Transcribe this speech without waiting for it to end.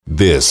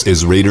This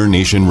is Raider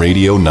Nation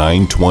Radio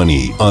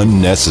 920,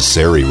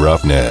 Unnecessary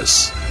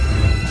Roughness.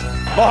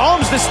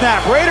 Mahomes the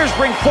snap. Raiders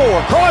bring 4.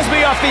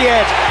 Crosby off the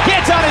edge.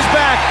 Gets on his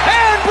back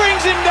and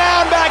brings him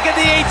down back at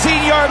the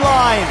 18-yard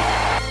line.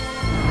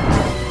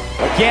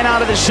 Again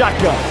out of the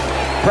shotgun.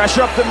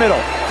 Pressure up the middle.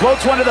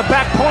 Floats one to the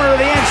back corner of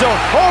the end zone.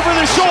 Over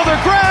the shoulder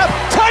grab.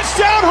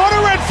 Touchdown,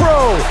 Hunter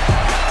Renfrow.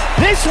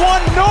 This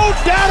one, no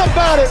doubt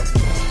about it.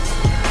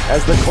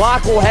 As the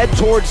clock will head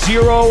towards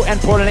 0 and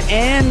put an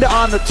end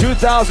on the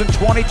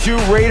 2022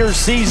 Raiders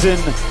season.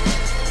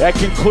 That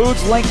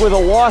concludes Link with a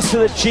loss to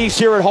the Chiefs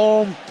here at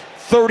home,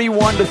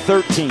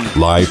 31-13.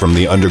 Live from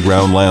the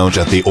Underground Lounge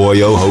at the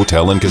Oyo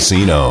Hotel and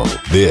Casino,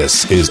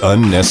 this is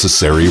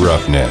Unnecessary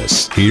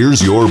Roughness.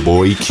 Here's your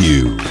boy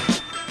Q.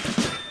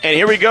 And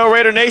here we go,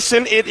 Raider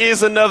Nation. It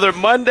is another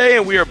Monday,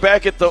 and we are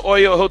back at the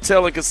Oyo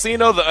Hotel and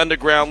Casino. The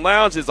Underground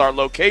Lounge is our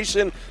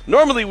location.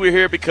 Normally we're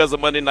here because of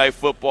Monday Night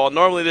Football.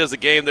 Normally there's a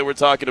game that we're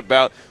talking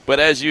about. But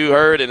as you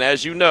heard and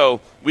as you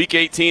know, Week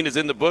 18 is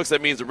in the books.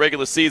 That means the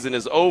regular season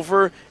is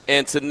over.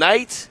 And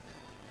tonight,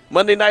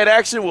 Monday night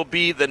action will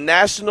be the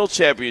national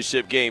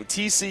championship game.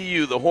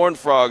 TCU, the Horned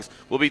Frogs,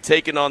 will be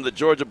taking on the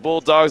Georgia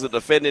Bulldogs, the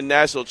defending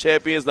national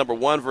champions, number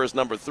 1 versus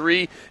number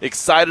 3.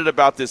 Excited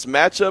about this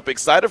matchup.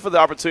 Excited for the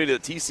opportunity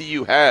that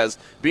TCU has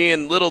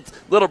being little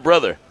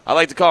brother. I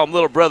like to call him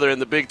little brother in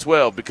the Big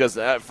 12 because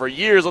for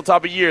years on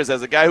top of years,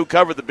 as a guy who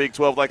covered the Big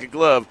 12 like a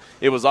glove,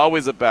 it was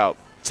always about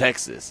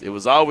Texas. It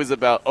was always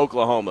about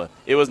Oklahoma.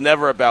 It was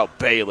never about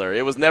Baylor.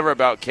 It was never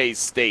about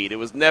K-State. It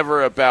was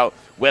never about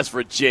West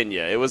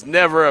Virginia. It was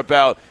never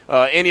about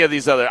any of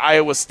these other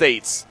Iowa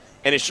States.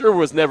 And it sure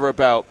was never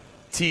about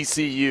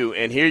TCU.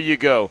 And here you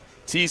go.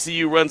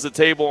 TCU runs the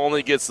table,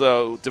 only gets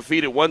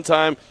defeated one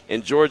time,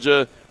 and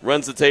Georgia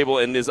runs the table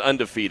and is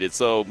undefeated.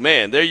 So,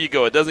 man, there you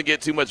go. It doesn't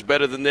get too much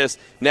better than this.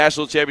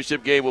 National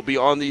championship game will be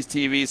on these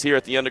TVs here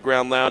at the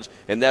Underground Lounge,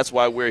 and that's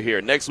why we're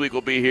here. Next week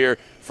we'll be here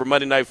for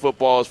Monday Night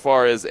Football as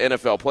far as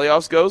NFL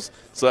playoffs goes.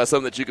 So that's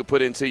something that you can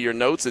put into your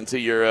notes, into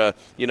your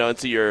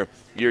into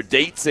your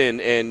dates, and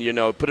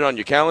put it on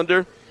your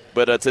calendar.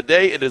 But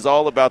today it is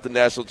all about the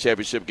national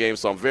championship game,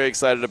 so I'm very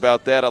excited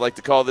about that. I like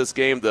to call this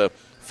game the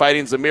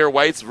Fighting Zamir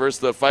Whites versus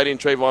the Fighting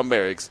Trayvon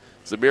Merricks.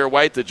 Zamir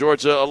White, the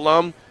Georgia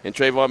alum, and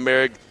Trayvon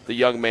Merrick, the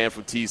young man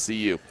from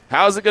TCU.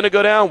 How is it going to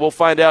go down? We'll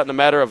find out in a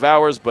matter of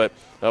hours, but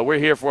we're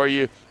here for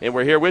you, and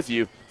we're here with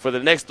you for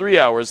the next 3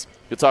 hours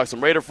to talk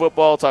some Raider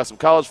football, talk some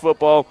college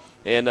football,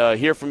 and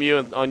hear from you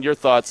on your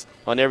thoughts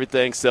on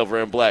everything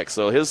silver and black.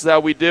 So here's how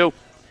we do.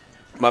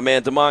 My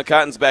man Damon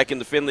Cotton's back in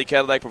the Finley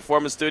Cadillac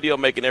Performance Studio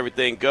making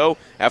everything go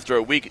after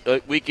a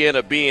weekend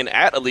of being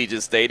at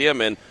Allegiant Stadium,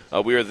 and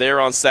we were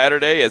there on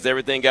Saturday as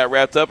everything got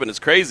wrapped up, and it's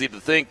crazy to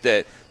think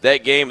that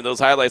game and those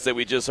highlights that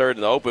we just heard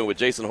in the open with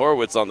Jason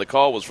Horowitz on the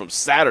call was from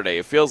Saturday.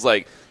 It feels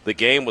like the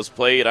game was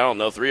played,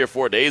 3 or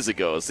 4 days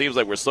ago. It seems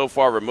like we're so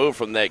far removed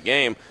from that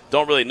game.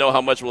 Don't really know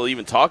how much we'll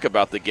even talk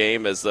about the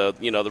game as,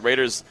 the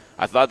Raiders,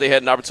 I thought they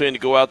had an opportunity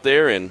to go out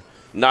there and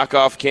knock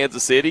off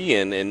Kansas City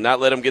and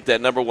not let them get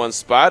that number 1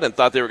 spot, and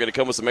thought they were going to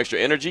come with some extra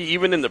energy.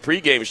 Even in the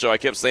pregame show, I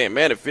kept saying,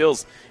 man,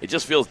 it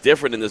just feels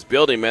different in this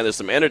building, man. There's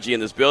some energy in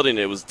this building.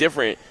 It was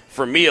different,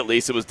 for me at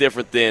least, it was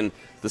different than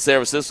the San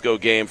Francisco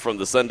game from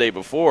the Sunday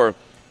before.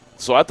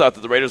 So I thought that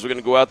the Raiders were going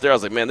to go out there. I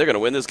was like, man, they're going to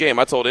win this game.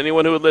 I told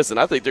anyone who would listen,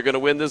 I think they're going to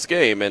win this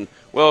game. And,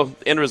 well,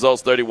 end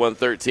results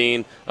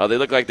 31-13. They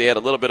looked like they had a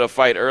little bit of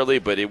fight early,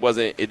 but it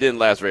didn't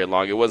last very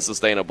long. It wasn't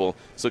sustainable.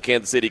 So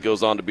Kansas City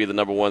goes on to be the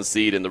number 1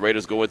 seed, and the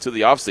Raiders go into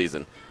the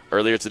offseason.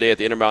 Earlier today at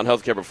the Intermountain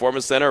Healthcare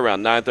Performance Center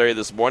around 9:30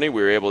 this morning,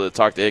 we were able to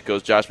talk to head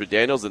coach Josh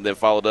McDaniels, and then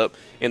followed up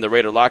in the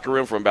Raider locker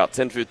room from about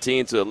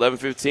 10:15 to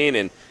 11:15.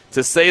 And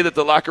to say that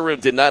the locker room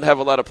did not have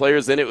a lot of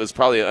players in it was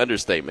probably an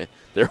understatement.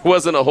 There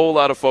wasn't a whole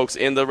lot of folks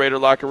in the Raider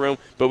locker room,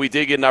 but we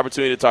did get an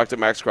opportunity to talk to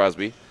Max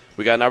Crosby.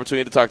 We got an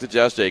opportunity to talk to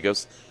Josh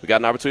Jacobs. We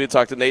got an opportunity to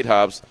talk to Nate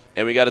Hobbs.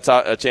 And we got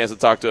a chance to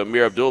talk to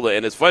Amir Abdullah.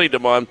 And it's funny,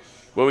 Damon,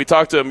 when we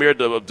talked to Amir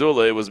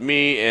Abdullah, it was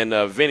me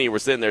and Vinny were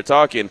sitting there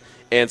talking.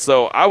 And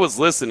so I was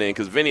listening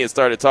because Vinny had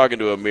started talking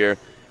to Amir.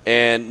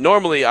 And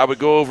normally I would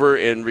go over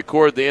and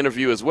record the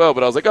interview as well.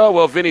 But I was like, oh,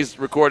 well, Vinny's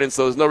recording,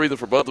 so there's no reason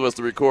for both of us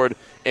to record.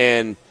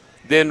 And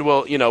then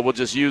we'll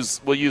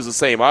use the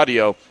same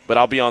audio, but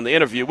I'll be on the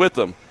interview with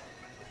them.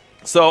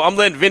 So I'm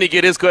letting Vinny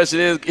get his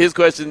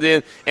questions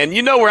in, and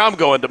you know where I'm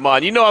going,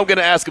 Damon. You know I'm going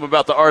to ask him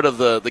about the art of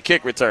the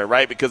kick return,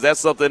 right? Because that's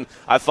something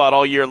I thought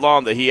all year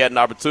long that he had an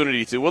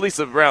opportunity to, well, at least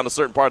around a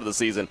certain part of the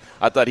season,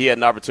 I thought he had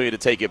an opportunity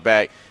to take it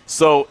back.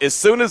 So as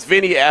soon as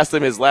Vinny asked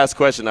him his last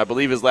question, I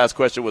believe his last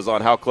question was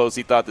on how close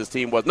he thought this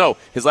team was. No,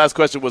 his last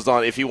question was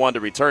on if he wanted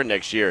to return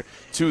next year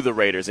to the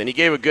Raiders, and he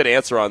gave a good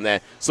answer on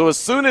that. So as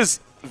soon as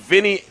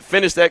Vinny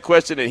finished that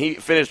question and he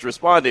finished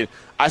responding,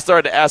 I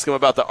started to ask him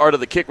about the art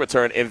of the kick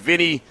return, and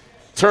Vinny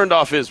turned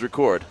off his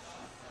record.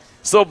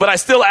 So, but I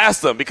still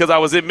asked him because I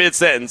was in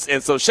mid-sentence,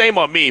 and so shame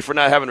on me for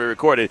not having it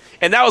recorded.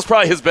 And that was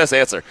probably his best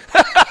answer.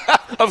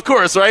 Of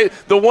course, right?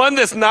 The one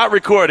that's not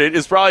recorded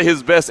is probably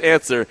his best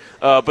answer.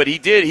 But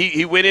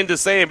he went into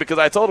saying, because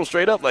I told him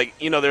straight up, like,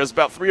 there's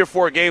about 3 or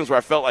 4 games where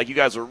I felt like you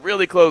guys were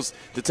really close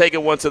to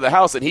taking one to the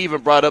house. And he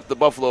even brought up the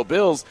Buffalo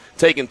Bills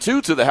taking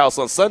 2 to the house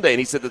on Sunday. And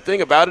he said the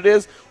thing about it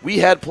is we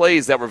had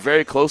plays that were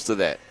very close to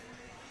that.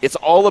 It's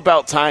all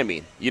about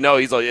timing.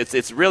 He's like,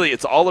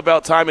 it's all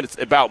about timing. It's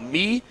about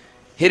me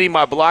hitting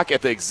my block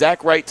at the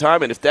exact right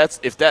time. And if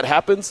that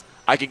happens,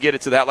 I can get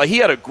it to that. Like, he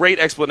had a great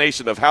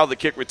explanation of how the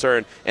kick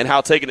return and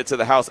how taking it to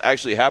the house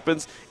actually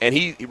happens. And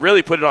he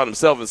really put it on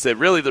himself and said,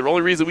 really, the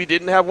only reason we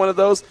didn't have one of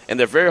those, and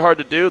they're very hard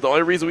to do, the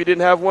only reason we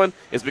didn't have one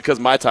is because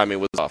my timing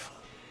was off.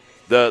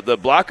 The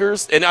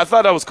blockers, and I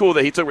thought that was cool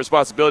that he took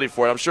responsibility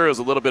for it. I'm sure it was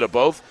a little bit of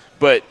both,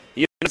 but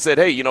he said,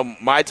 hey,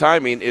 my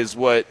timing is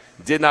what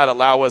did not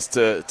allow us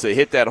to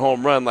hit that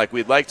home run like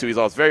we'd like to. He's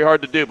always very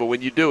hard to do, but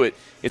when you do it,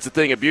 it's a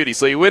thing of beauty.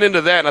 So he went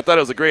into that, and I thought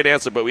it was a great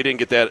answer, but we didn't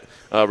get that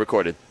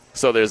recorded.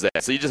 So there's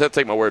that. So you just have to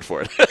take my word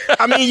for it.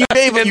 I mean, you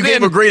gave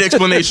a great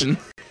explanation.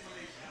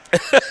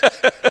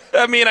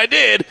 I mean, I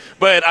did,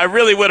 but I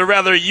really would have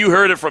rather you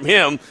heard it from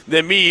him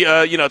than me,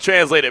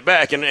 translate it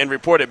back and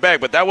report it back.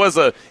 But it was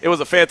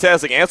a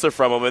fantastic answer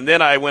from him. And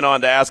then I went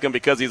on to ask him,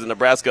 because he's a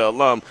Nebraska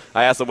alum,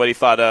 I asked him what he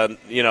thought,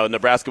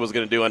 Nebraska was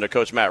going to do under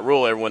Coach Matt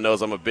Rule. Everyone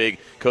knows I'm a big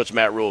Coach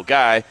Matt Rule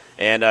guy.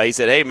 And he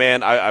said, hey,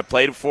 man, I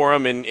played for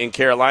him in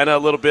Carolina a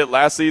little bit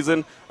last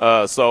season.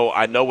 So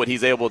I know what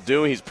he's able to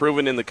do. He's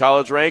proven in the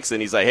college ranks,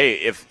 and he's like, hey,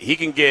 if he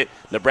can get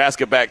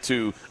Nebraska back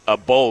to a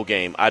bowl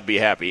game, I'd be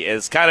happy.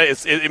 And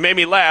it made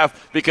me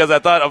laugh, because I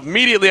thought of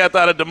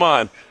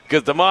Damon,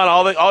 because Damon,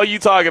 all you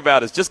talk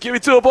about is just give me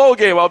to a bowl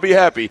game, I'll be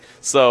happy.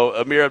 So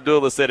Amir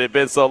Abdullah said it had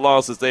been so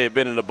long since they had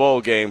been in a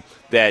bowl game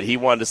that he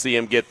wanted to see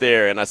him get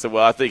there. And I said,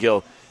 well, I think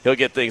he'll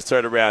get things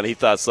turned around. He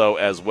thought so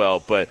as well.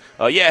 But,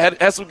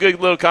 had some good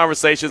little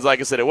conversations. Like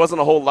I said, it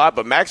wasn't a whole lot,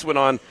 but Max went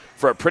on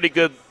for a pretty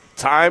good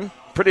time,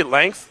 pretty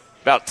length,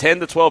 about 10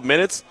 to 12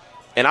 minutes.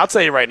 And I'll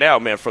tell you right now,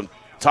 man, from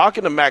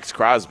talking to Max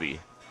Crosby,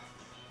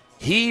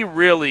 he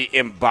really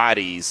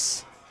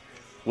embodies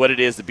what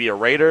it is to be a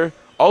Raider,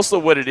 also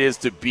what it is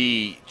to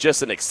be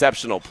just an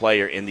exceptional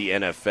player in the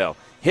NFL.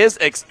 His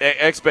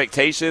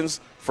expectations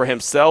for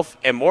himself,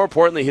 and more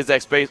importantly, his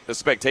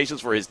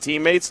expectations for his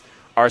teammates,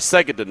 are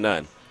second to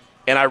none.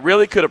 And I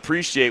really could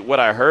appreciate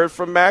what I heard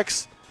from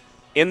Max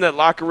in the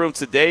locker room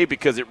today,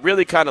 because it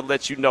really kind of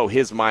lets you know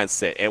his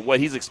mindset and what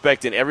he's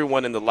expecting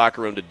everyone in the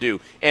locker room to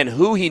do, and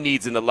who he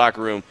needs in the locker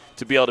room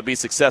to be able to be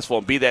successful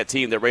and be that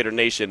team that Raider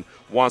Nation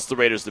wants the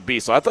Raiders to be.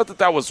 So I thought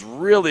that was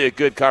really a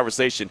good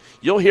conversation.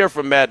 You'll hear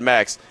from Mad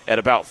Max at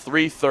about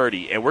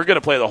 3:30, and we're going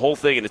to play the whole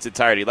thing in its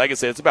entirety. Like I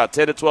said, it's about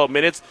 10 to 12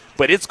 minutes,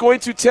 but it's going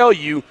to tell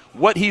you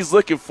what he's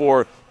looking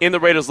for in the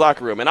Raiders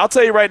locker room. And I'll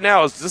tell you right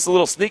now, it's just a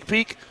little sneak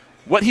peek.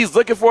 What he's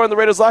looking for in the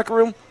Raiders locker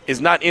room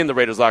is not in the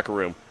Raiders locker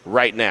room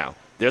right now.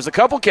 There's a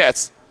couple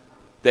cats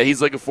that he's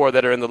looking for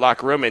that are in the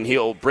locker room, and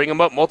he'll bring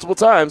them up multiple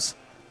times.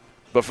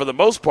 But for the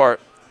most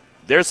part,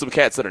 there's some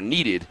cats that are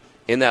needed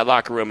in that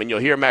locker room, and you'll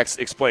hear Max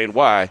explain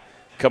why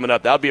coming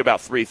up. That'll be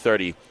about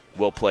 3:30.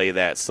 We'll play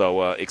that.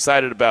 So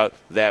excited about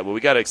that. Well, we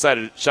got an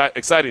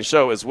exciting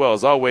show as well.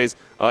 As always,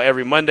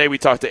 every Monday we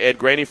talk to Ed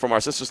Graney from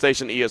our sister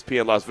station,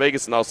 ESPN Las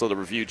Vegas, and also the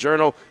Review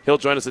Journal. He'll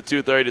join us at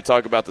 2:30 to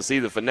talk about the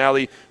season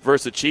finale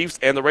versus the Chiefs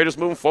and the Raiders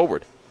moving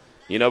forward.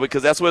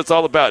 Because that's what it's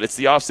all about. It's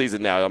the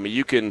offseason now. I mean,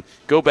 you can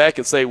go back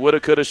and say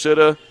woulda, coulda,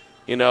 shoulda.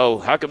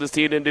 How come this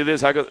team didn't do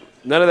this?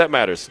 None of that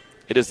matters.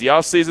 It is the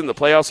offseason. The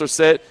playoffs are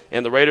set,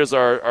 and the Raiders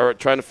are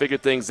trying to figure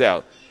things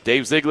out.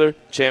 Dave Ziegler,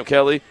 Champ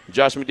Kelly,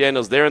 Josh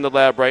McDaniels, they're in the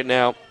lab right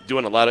now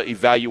doing a lot of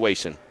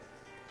evaluation.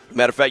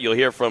 Matter of fact, you'll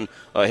hear from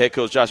head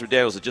coach Josh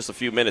McDaniels in just a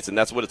few minutes, and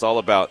that's what it's all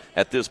about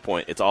at this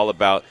point. It's all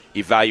about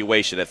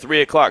evaluation. At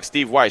 3 o'clock,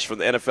 Steve Weiss from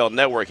the NFL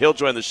Network, he'll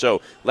join the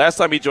show. Last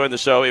time he joined the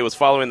show, it was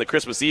following the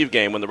Christmas Eve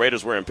game when the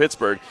Raiders were in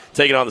Pittsburgh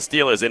taking on the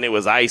Steelers, and it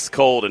was ice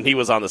cold, and he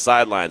was on the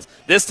sidelines.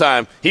 This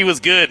time, he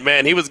was good,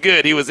 man. He was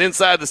good. He was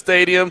inside the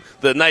stadium,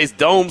 the nice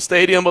dome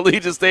stadium,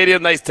 Allegiant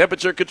Stadium, nice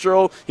temperature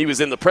control. He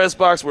was in the press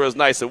box where it was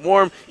nice and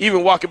warm,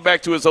 even walking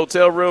back to his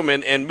hotel room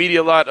and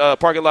media lot,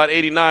 parking lot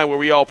 89 where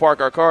we all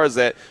park our cars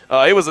at.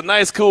 It was a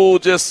nice, cool,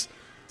 just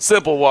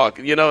simple walk.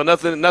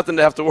 Nothing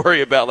to have to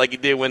worry about like he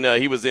did when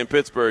he was in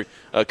Pittsburgh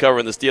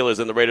covering the Steelers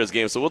and the Raiders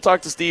game. So we'll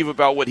talk to Steve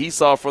about what he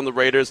saw from the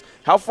Raiders,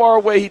 how far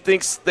away he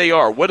thinks they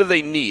are, what do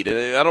they need.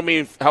 And I don't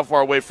mean how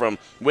far away from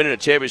winning a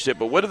championship,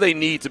 but what do they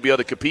need to be able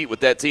to compete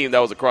with that team that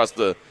was across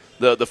the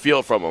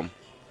field from them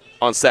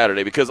on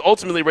Saturday? Because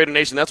ultimately, Raider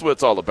Nation, that's what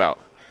it's all about.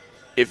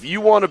 If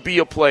you want to be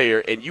a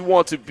player and you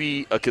want to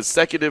be a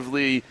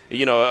consecutively,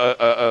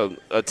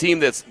 a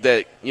team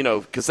that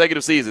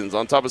consecutive seasons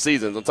on top of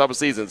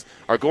seasons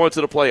are going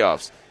to the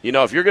playoffs.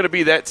 If you're going to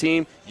be that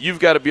team, you've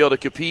got to be able to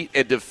compete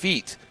and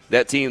defeat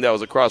that team that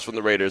was across from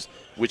the Raiders,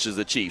 which is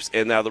the Chiefs.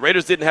 And now the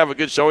Raiders didn't have a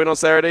good showing on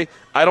Saturday.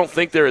 I don't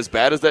think they're as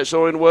bad as that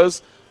showing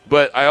was,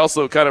 but I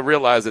also kind of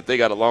realized that they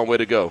got a long way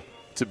to go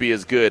to be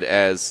as good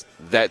as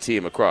that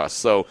team across.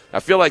 So I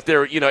feel like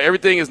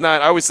everything is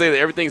not – I always say that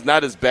everything's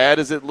not as bad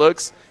as it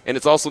looks, and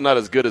it's also not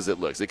as good as it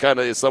looks. It kind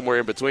of is somewhere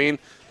in between.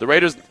 The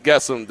Raiders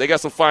got some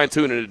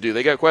fine-tuning to do.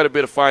 They got quite a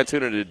bit of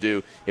fine-tuning to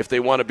do if they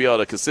want to be able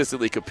to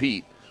consistently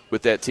compete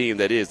with that team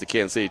that is the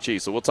Kansas City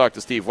Chiefs. So we'll talk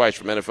to Steve Wyche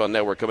from NFL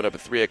Network coming up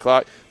at 3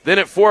 o'clock. Then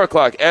at 4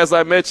 o'clock, as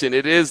I mentioned,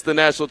 it is the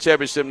national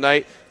championship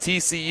night.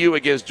 TCU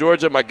against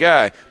Georgia. My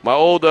guy, my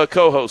old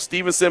co-host,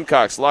 Steven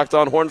Simcox, Locked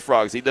On Horned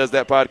Frogs. He does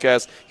that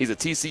podcast. He's a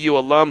TCU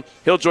alum.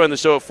 He'll join the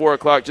show at 4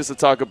 o'clock just to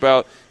talk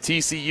about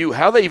TCU,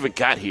 how they even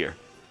got here.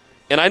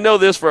 And I know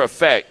this for a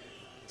fact.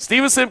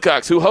 Steven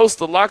Simcox, who hosts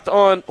the Locked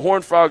On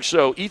Horned Frogs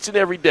show each and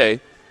every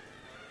day,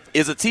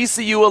 is a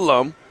TCU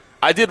alum.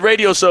 I did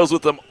radio shows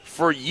with him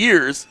for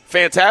years.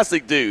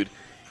 Fantastic dude.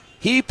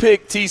 He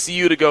picked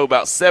TCU to go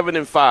about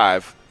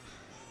 7-5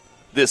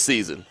 this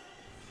season.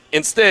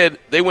 Instead,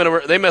 they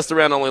messed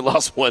around and only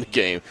lost one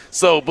game.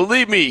 So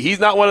believe me, he's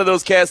not one of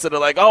those cats that are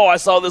like, oh, I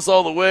saw this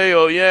all the way.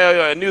 Oh,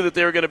 yeah, I knew that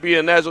they were going to be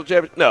a national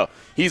champion. No,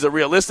 he's a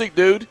realistic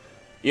dude,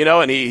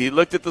 and he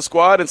looked at the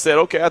squad and said,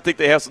 okay, I think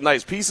they have some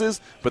nice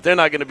pieces, but they're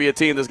not going to be a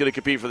team that's going to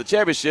compete for the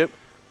championship.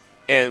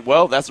 And,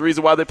 well, that's the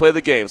reason why they play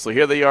the game. So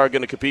here they are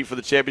going to compete for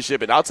the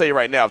championship. And I'll tell you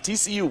right now, if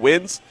TCU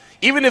wins,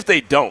 even if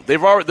they don't, their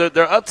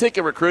uptick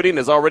in recruiting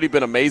has already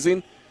been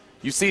amazing.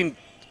 You've seen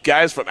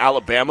guys from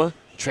Alabama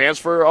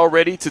transfer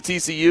already to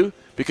TCU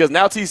because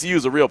now TCU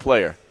is a real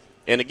player.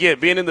 And, again,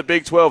 being in the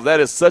Big 12, that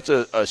is such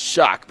a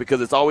shock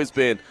because it's always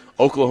been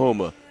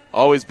Oklahoma,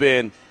 always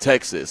been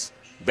Texas.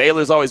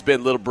 Baylor's always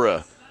been little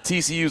bruh.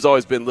 TCU's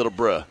always been little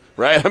bruh,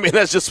 right? I mean,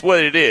 that's just what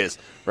it is,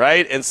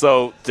 right? And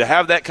so to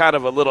have that kind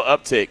of a little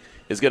uptick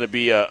is going to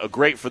be a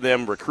great for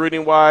them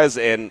recruiting-wise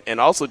and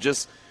also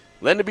just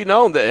letting it be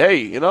known that,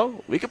 hey,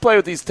 we can play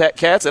with these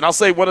cats. And I'll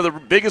say one of the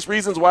biggest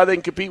reasons why they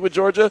can compete with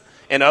Georgia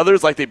and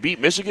others, like they beat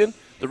Michigan,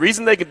 the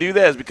reason they can do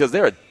that is because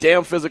they're a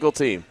damn physical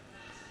team.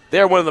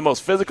 They're one of the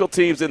most physical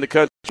teams in the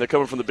country. They're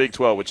coming from the Big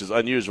 12, which is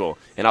unusual.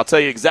 And I'll tell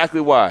you exactly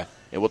why.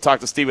 And we'll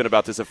talk to Steven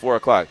about this at 4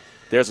 o'clock.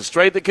 There's a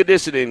strength and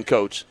conditioning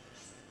coach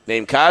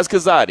named Kaz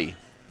Kazadi.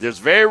 There's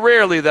very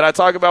rarely that I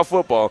talk about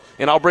football,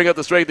 and I'll bring up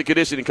the strength and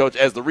conditioning coach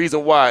as the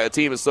reason why a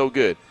team is so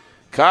good.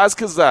 Kaz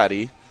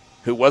Kazadi,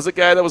 who was a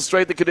guy that was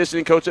strength and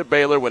conditioning coach at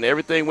Baylor when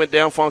everything went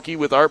down funky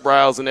with Art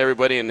Briles and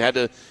everybody and had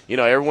to,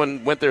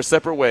 everyone went their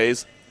separate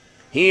ways.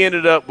 He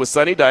ended up with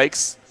Sonny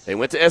Dykes. They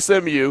went to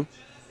SMU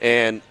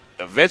and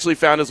eventually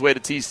found his way to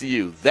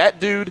TCU.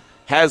 That dude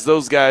has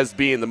those guys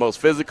being the most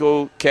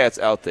physical cats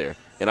out there.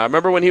 And I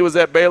remember when he was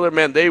at Baylor,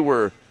 man, that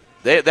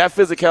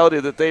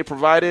physicality that they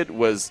provided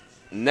was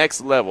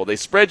next level. They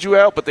spread you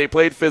out, but they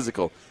played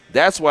physical.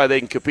 That's why they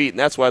can compete, and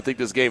that's why I think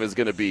this game is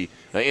going to be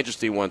an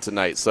interesting one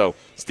tonight. So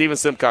Steven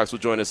Simcox will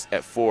join us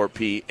at 4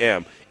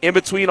 p.m. In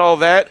between all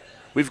that,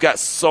 we've got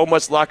so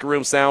much locker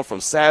room sound from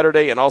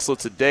Saturday and also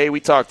today. We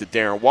talked to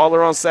Darren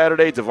Waller on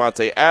Saturday,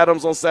 Devontae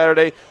Adams on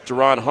Saturday,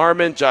 Jerron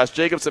Harmon, Josh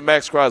Jacobs, and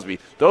Max Crosby.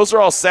 Those are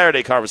all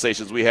Saturday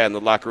conversations we had in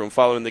the locker room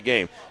following the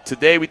game.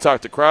 Today we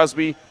talked to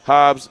Crosby,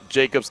 Hobbs,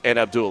 Jacobs, and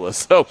Abdullah.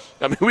 So,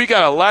 we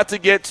got a lot to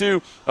get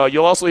to.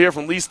 You'll also hear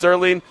from Lee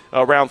Sterling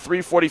around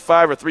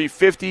 3:45 or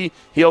 3:50.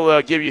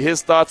 He'll give you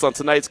his thoughts on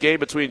tonight's game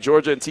between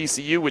Georgia and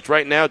TCU, which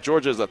right now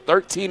Georgia is a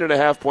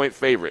 13.5-point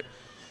favorite.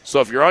 So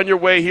if you're on your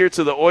way here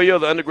to the Oyo,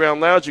 the Underground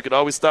Lounge, you can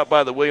always stop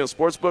by the Williams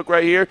Sportsbook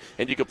right here,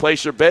 and you can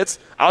place your bets.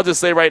 I'll just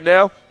say right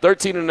now,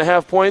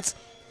 13.5 points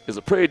is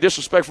a pretty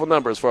disrespectful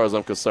number as far as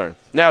I'm concerned.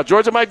 Now,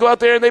 Georgia might go out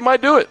there and they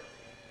might do it.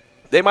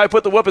 They might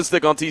put the whooping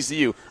stick on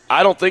TCU.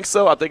 I don't think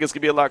so. I think it's going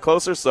to be a lot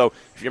closer. So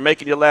if you're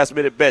making your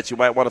last-minute bets, you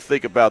might want to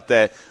think about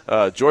that.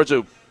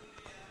 Georgia,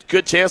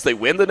 good chance they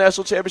win the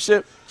national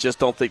championship. Just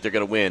don't think they're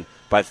going to win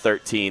by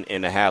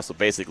 13.5, so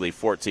basically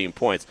 14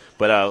 points.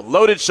 But a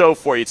loaded show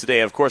for you today.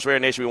 And, of course, Raider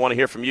Nation, we want to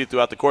hear from you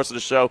throughout the course of the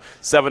show,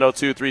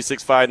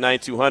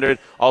 702-365-9200.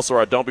 Also,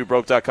 our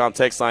don'tbebroke.com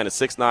text line is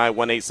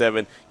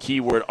 69187,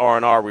 keyword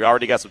R&R. We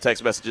already got some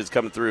text messages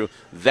coming through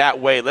that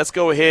way. Let's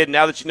go ahead.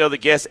 Now that you know the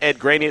guests, Ed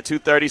Graney at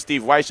 2:30,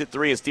 Steve Wyche at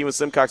 3, and Steven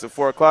Simcox at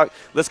 4 o'clock,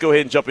 let's go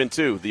ahead and jump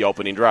into the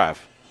opening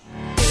drive.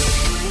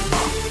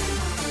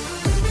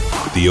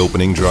 The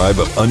opening drive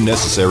of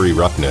Unnecessary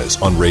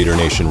Roughness on Raider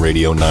Nation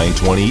Radio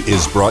 920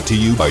 is brought to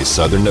you by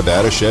Southern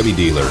Nevada Chevy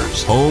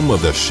Dealers, home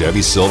of the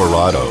Chevy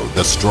Silverado,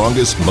 the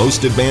strongest,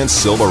 most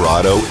advanced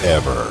Silverado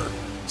ever.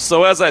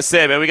 So as I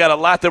said, man, we got a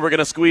lot that we're going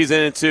to squeeze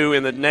into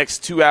in the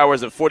next 2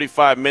 hours and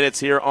 45 minutes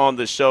here on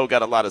the show.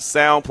 Got a lot of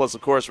sound. Plus,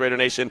 of course, Raider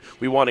Nation,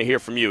 we want to hear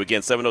from you.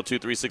 Again,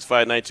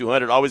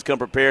 702-365-9200. Always come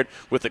prepared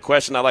with the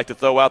question I'd like to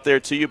throw out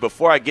there to you.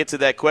 Before I get to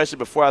that question,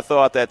 before I throw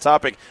out that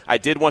topic, I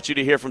did want you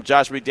to hear from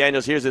Josh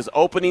McDaniels. Here's his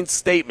opening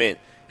statement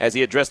as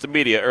he addressed the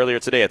media earlier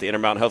today at the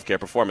Intermountain Healthcare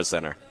Performance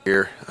Center.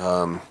 Here,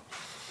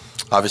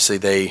 obviously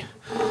they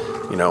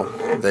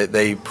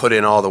put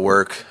in all the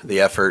work,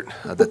 the effort,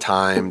 the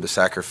time, the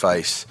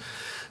sacrifice,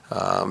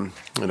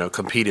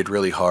 competed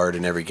really hard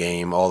in every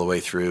game all the way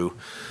through.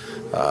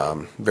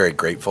 Very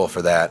grateful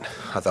for that.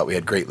 I thought we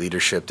had great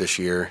leadership this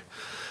year.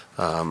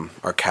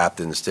 Our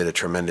captains did a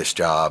tremendous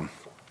job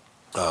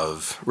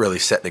of really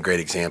setting a great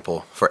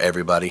example for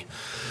everybody.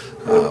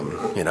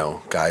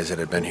 Guys that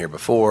had been here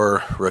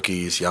before,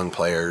 rookies, young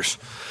players.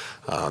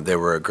 they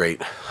were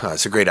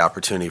it's a great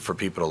opportunity for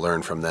people to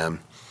learn from them.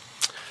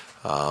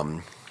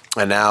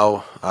 And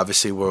now,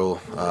 obviously, we'll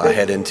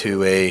head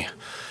into a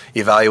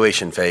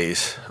evaluation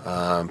phase,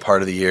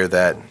 part of the year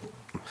that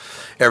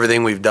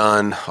everything we've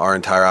done, our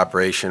entire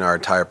operation, our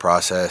entire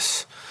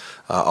process,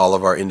 all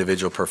of our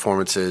individual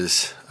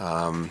performances,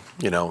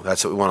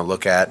 that's what we want to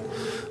look at,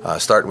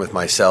 starting with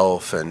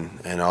myself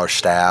and our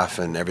staff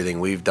and everything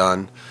we've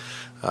done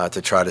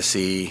to try to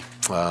see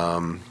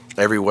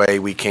every way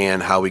we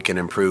can how we can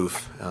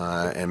improve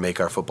and make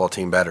our football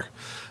team better.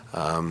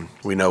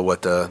 We know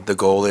what the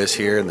goal is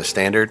here and the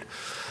standard,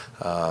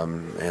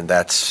 and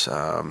that's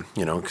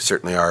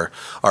certainly our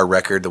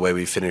record. The way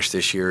we finished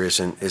this year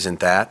isn't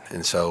that,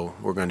 and so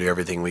we're going to do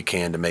everything we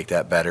can to make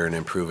that better and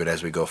improve it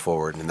as we go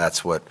forward. And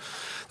that's what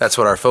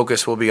our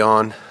focus will be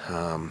on.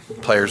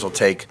 Players will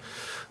take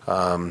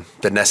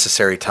the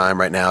necessary time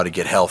right now to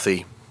get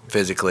healthy,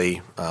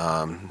 physically,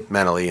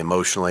 mentally,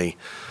 emotionally,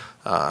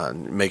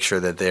 make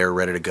sure that they're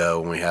ready to go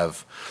when we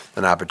have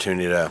an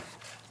opportunity to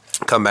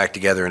come back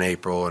together in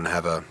April and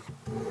have a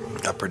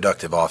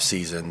productive off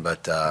season.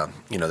 But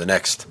the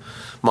next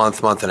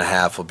month and a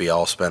half will be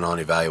all spent on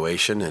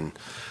evaluation and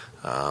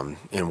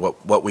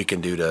what we can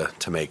do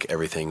to make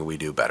everything we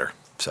do better.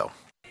 So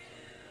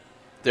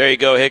there you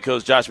go, head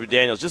coach Josh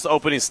McDaniels. Just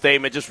opening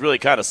statement, just really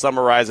kind of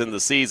summarizing the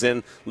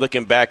season,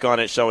 looking back on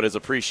it, showing his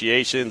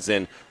appreciations,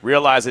 and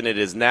realizing it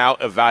is now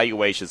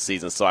evaluation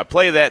season. So I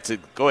play that to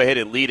go ahead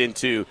and lead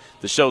into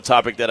the show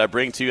topic that I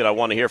bring to you, and I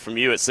want to hear from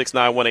you at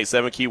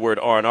 69187, keyword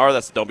R&R.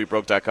 That's the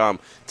don'tbebroke.com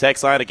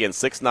text line. Again,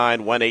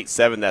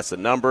 69187, that's the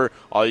number.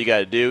 All you got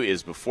to do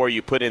is before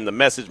you put in the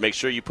message, make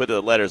sure you put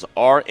the letters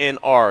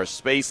R&R,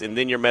 space, and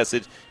then your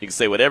message. You can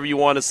say whatever you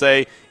want to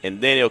say, and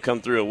then it'll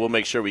come through, and we'll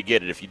make sure we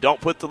get it. If you don't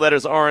put the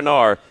letters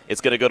R&R, it's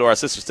going to go to our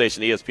sister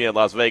station, ESPN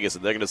Las Vegas,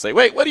 and they're going to say,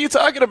 wait, what are you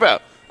talking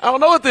about? I don't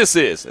know what this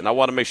is. And I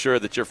want to make sure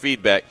that your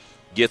feedback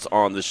gets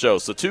on the show.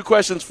 So 2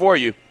 questions for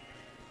you.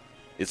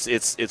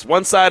 It's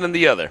one side and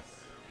the other.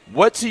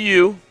 What to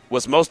you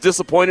was most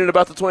disappointing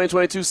about the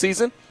 2022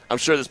 season? I'm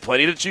sure there's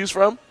plenty to choose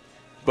from.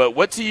 But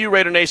what to you,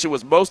 Raider Nation,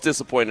 was most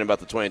disappointing about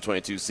the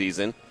 2022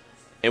 season?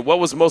 And what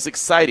was most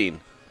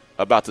exciting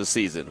about the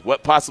season?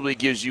 What possibly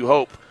gives you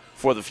hope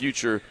for the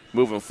future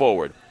moving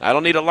forward? I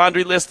don't need a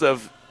laundry list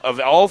of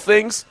all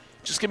things.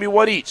 Just give me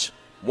one each.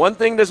 One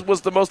thing that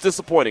was the most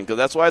disappointing, because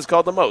that's why it's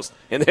called the most.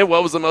 And then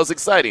what was the most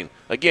exciting?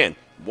 Again,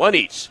 one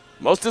each.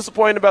 Most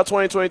disappointing about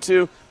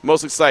 2022,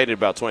 most excited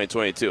about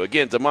 2022.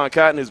 Again, Damon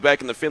Cotton, who's back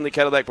in the Finley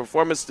Cadillac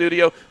Performance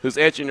Studio, who's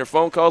answering your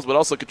phone calls but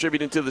also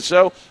contributing to the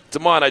show.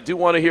 Damon, I do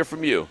want to hear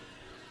from you.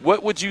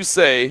 What would you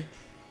say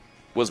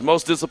was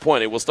most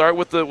disappointing? We'll start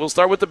with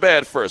the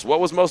bad first.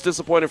 What was most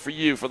disappointing for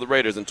you for the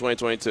Raiders in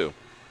 2022?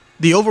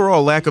 The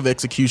overall lack of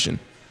execution.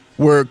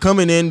 We're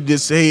coming in to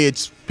say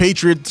it's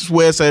Patriots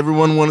West.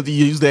 Everyone wanted to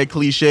use that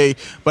cliche,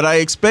 but I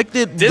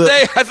expected. Did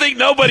they? I think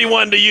nobody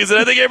wanted to use it.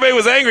 I think everybody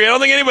was angry. I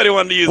don't think anybody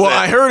wanted to use it. Well,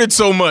 I heard it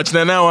so much.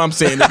 Now I'm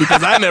saying it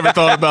because I never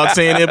thought about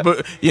saying it,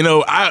 but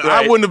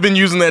I wouldn't have been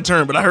using that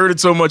term, but I heard it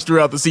so much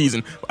throughout the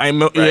season.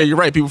 Yeah, you're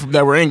right. People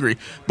that were angry,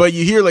 but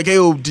you hear like, hey,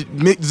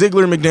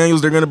 Ziegler and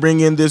McDaniels, they're going to bring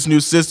in this new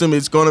system.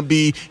 It's going to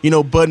be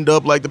buttoned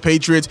up like the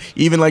Patriots.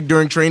 Even like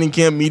during training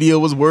camp, media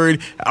was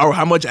worried.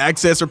 How much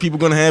access are people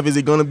going to have? Is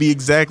it going to be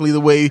exactly the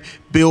way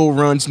Bill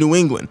runs New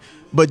England?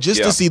 But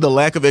just to see the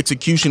lack of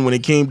execution when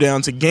it came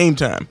down to game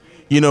time,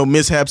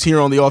 mishaps here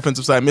on the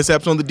offensive side,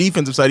 mishaps on the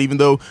defensive side, even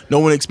though no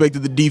one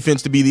expected the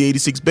defense to be the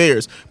 86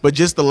 Bears. But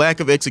just the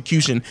lack of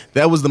execution,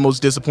 that was the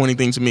most disappointing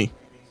thing to me.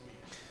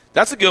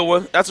 That's a good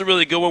one. That's a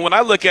really good one. When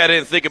I look at it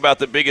and think about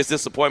the biggest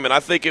disappointment, I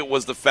think it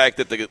was the fact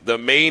that the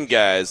main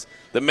guys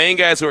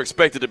who were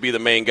expected to be the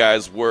main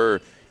guys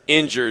were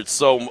injured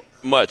so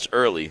much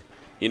early.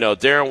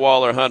 Darren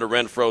Waller, Hunter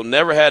Renfrow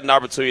never had an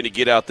opportunity to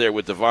get out there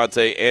with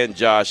Devontae and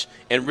Josh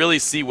and really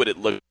see what it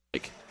looked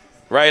like,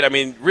 right? I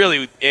mean,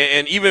 really,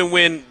 and even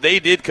when they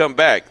did come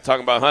back,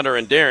 talking about Hunter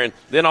and Darren,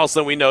 then all of a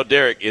sudden we know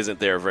Derek isn't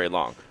there very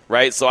long,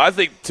 right? So I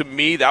think, to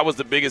me, that was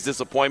the biggest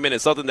disappointment,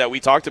 and something that we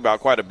talked about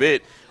quite a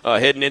bit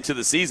heading into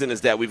the season is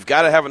that we've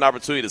got to have an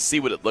opportunity to see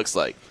what it looks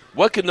like.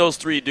 What can those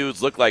three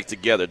dudes look like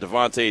together,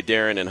 Devontae,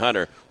 Darren, and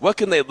Hunter? What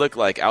can they look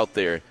like out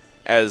there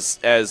as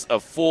a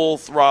full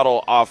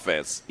throttle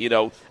offense?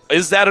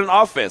 Is that an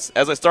offense?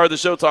 As I started the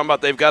show talking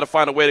about, they've got to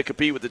find a way to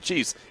compete with the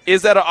Chiefs.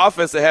 Is that an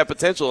offense that had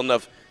potential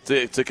enough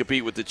to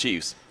compete with the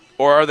Chiefs?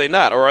 Or are they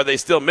not? Or are they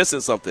still missing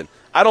something?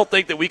 I don't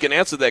think that we can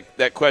answer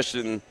that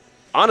question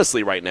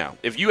honestly right now.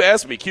 If you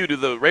ask me, Q, do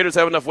the Raiders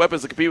have enough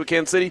weapons to compete with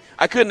Kansas City?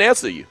 I couldn't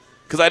answer you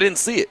because I didn't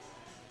see it.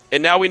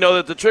 And now we know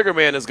that the trigger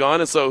man is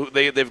gone, and so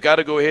they've got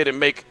to go ahead and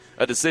make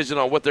a decision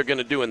on what they're going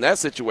to do in that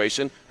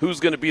situation. Who's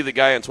going to be the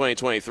guy in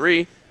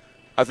 2023?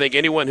 I think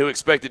anyone who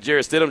expected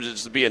Jarrett Stidham to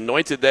just be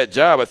anointed that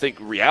job, I think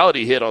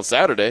reality hit on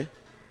Saturday.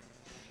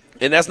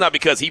 And that's not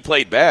because he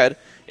played bad.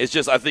 It's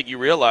just I think you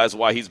realize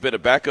why he's been a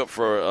backup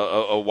for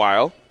a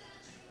while.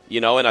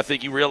 And I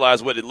think you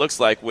realize what it looks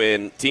like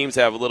when teams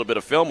have a little bit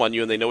of film on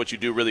you and they know what you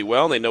do really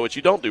well and they know what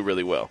you don't do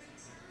really well.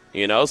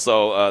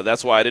 So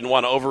that's why I didn't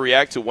want to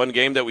overreact to one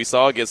game that we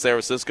saw against San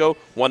Francisco.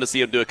 Wanted to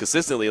see him do it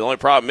consistently. The only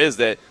problem is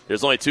that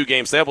there's only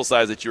 2-game sample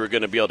size that you were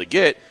going to be able to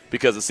get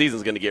because the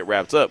season's going to get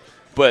wrapped up.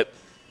 But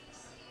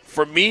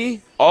for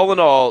me, all in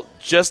all,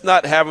 just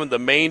not having the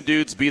main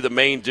dudes be the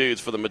main dudes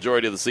for the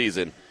majority of the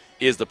season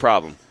is the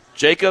problem.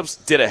 Jacobs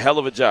did a hell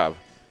of a job.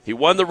 He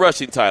won the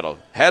rushing title.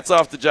 Hats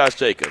off to Josh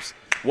Jacobs.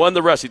 Won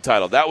the rushing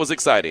title. That was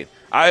exciting.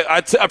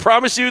 I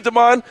promise you,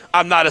 Damon,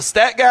 I'm not a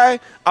stat guy.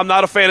 I'm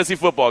not a fantasy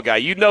football guy.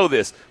 You know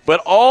this.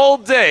 But all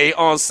day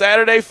on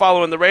Saturday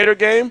following the Raider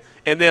game,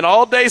 and then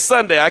all day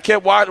Sunday, I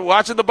kept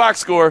watching the box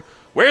score.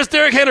 Where's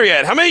Derrick Henry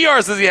at? How many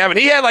yards does he have? And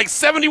he had like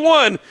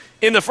 71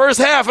 in the first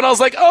half, and I was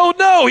like, oh,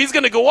 no, he's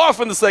going to go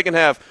off in the second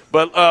half.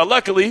 But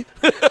luckily,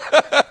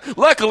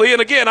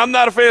 and again, I'm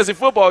not a fantasy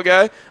football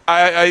guy,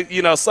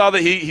 I saw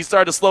that he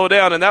started to slow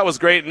down, and that was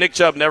great. Nick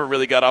Chubb never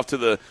really got off to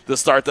the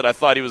start that I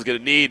thought he was going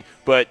to need.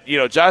 But,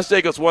 Josh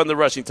Jacobs won the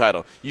rushing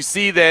title. You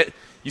see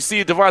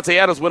Devontae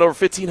Adams went over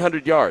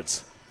 1,500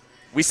 yards.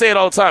 We say it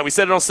all the time. We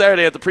said it on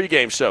Saturday at the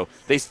pregame show.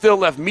 They still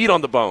left meat on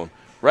the bone.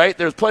 Right?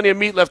 There's plenty of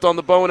meat left on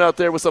the bone out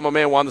there with some of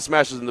my man Wanda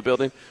Smashers in the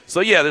building.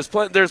 So, yeah, there's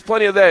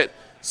plenty of that.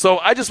 So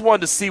I just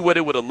wanted to see what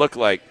it would have looked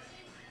like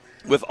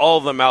with all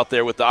of them out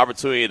there with the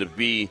opportunity to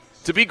be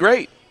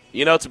great,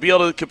 to be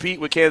able to compete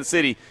with Kansas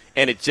City,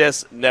 and it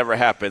just never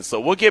happened. So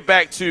we'll get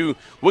back to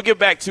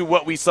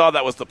what we saw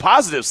that was the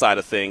positive side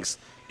of things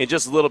in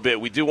just a little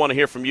bit. We do want to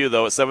hear from you,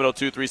 though, at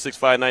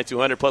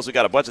 702-365-9200. Plus, we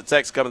got a bunch of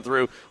texts coming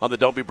through on the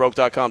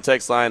don'tbebroke.com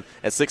text line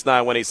at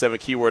 69187,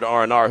 keyword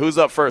R&R. Who's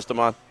up first,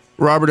 Amon?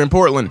 Robert in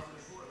Portland.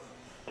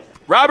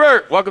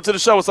 Robert, welcome to the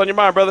show. What's on your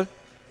mind, brother?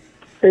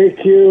 Hey,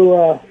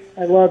 Q.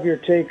 I love your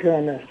take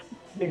on the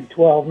Big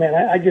 12, man.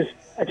 I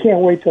can't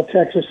wait till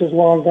Texas is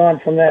long gone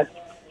from that.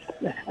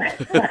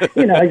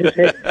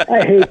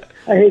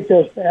 I hate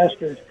those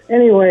bastards.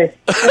 Anyway,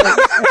 and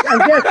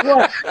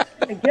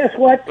guess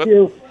what,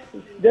 Q?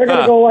 They're going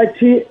to go like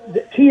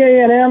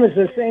TANM is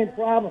the same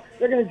problem.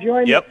 They're going to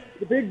join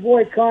the Big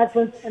Boy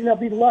Conference, and they'll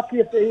be lucky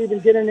if they even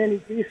get in any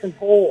decent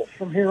bowls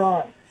from here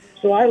on.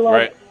 So I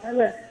love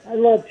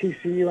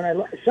TCU,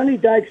 and Sonny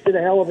Dykes did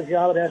a hell of a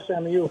job at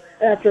SMU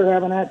after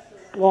having that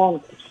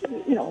long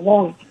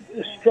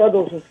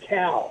struggles with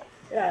Cal.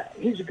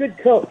 He's a good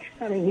coach.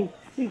 I mean,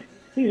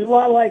 he's a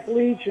lot like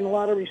Leach in a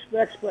lot of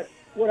respects, but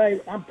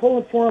I'm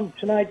pulling for him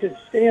tonight to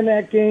stay in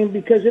that game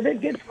because if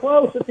it gets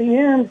close at the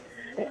end,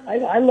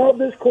 I love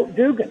this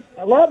Dugan.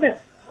 I love him.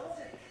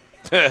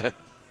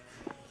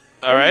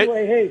 All right.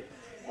 Anyway, hey,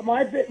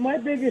 my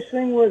biggest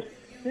thing was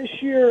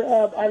this year,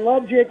 I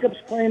love Jacobs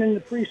playing in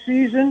the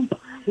preseason.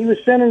 He was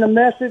sending a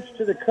message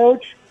to the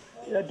coach,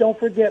 don't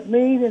forget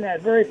me, in that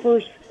very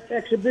first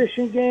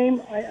exhibition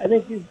game. I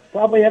think you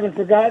probably haven't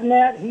forgotten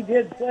that. He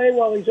did play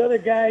while these other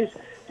guys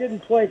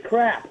didn't play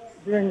crap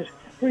during this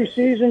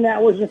preseason.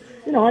 That was, it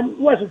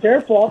wasn't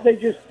their fault. They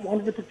just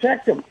wanted to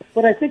protect him.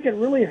 But I think it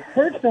really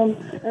hurt them,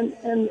 and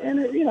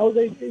they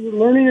were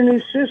learning a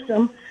new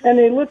system, and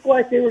they looked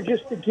like they were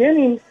just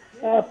beginning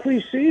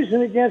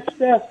preseason against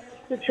the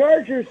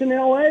Chargers in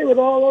L.A. with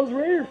all those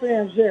Raider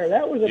fans there.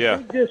 That was a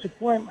big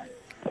disappointment.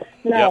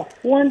 Now,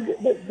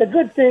 the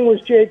good thing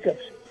was Jacobs.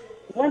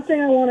 One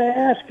thing I want to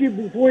ask you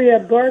before you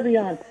have Garvey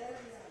on,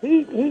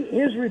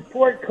 his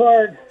report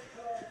card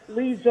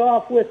leads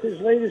off with his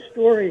latest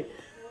story.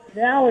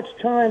 Now it's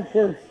time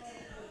for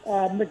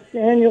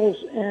McDaniels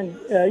and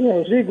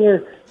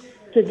Ziegler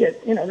to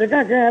get, they're not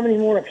going to have any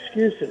more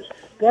excuses.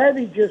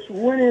 Garvey just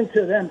went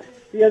into them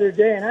the other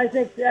day, and I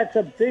think that's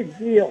a big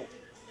deal.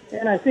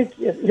 And I think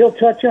he'll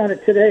touch on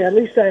it today. At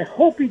least I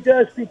hope he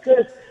does,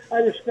 because I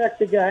respect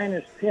the guy in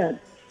his pen.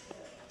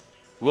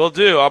 Will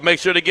do. I'll make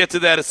sure to get to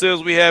that as soon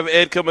as we have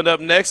Ed coming up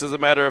next. As a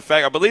matter of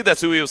fact, I believe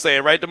that's who he was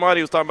saying, right, Damon?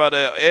 He was talking about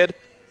Ed?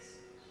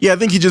 Yeah, I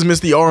think he just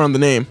missed the R on the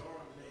name.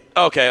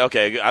 Okay.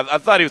 I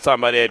thought he was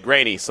talking about Ed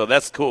Graney, so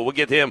that's cool. We'll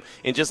get to him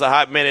in just a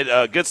hot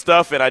minute. Good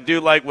stuff, and I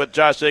do like what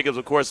Josh Jacobs,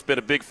 of course, been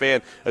a big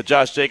fan of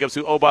Josh Jacobs,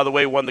 who, by the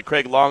way, won the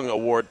Craig Long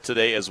Award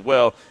today as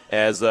well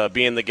as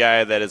being the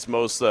guy that is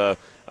most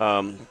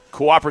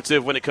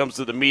cooperative when it comes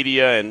to the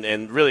media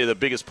and really the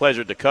biggest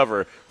pleasure to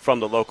cover from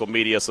the local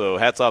media. So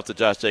hats off to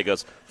Josh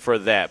Jacobs for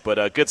that.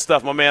 But good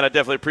stuff, my man. I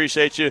definitely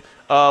appreciate you.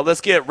 Let's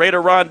get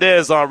Raider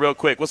Rondez on real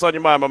quick. What's on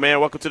your mind, my man?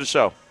 Welcome to the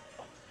show.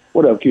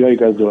 What up, Q? How you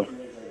guys doing?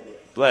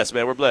 Blessed,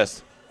 man. We're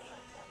blessed.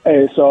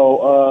 Hey,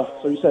 so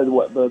you said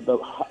what the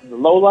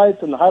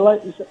lowlights and the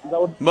highlights? Is that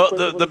what,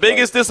 the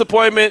biggest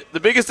disappointment,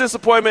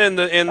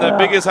 and the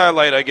biggest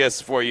highlight, I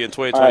guess, for you in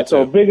 2022. All right,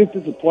 so biggest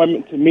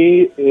disappointment to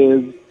me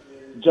is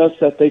just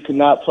that they could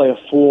not play a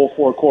full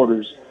 4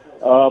 quarters.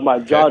 My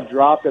jaw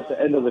dropped at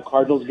the end of the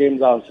Cardinals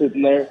games. I was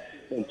sitting there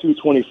in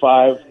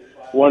 2:25,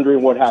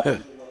 wondering what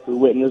happened. We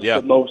witnessed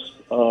the most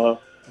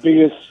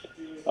biggest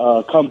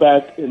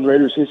comeback in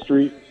Raiders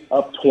history,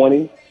 up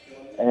 20.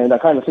 And I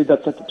kind of think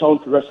that set the tone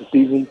for the rest of the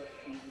season.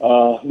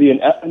 The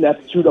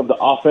ineptitude of the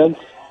offense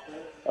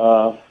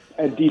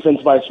and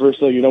defense, vice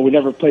versa. We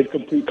never played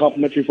complete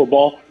complementary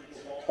football.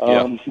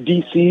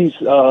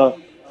 DC's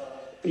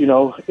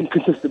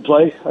inconsistent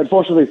play.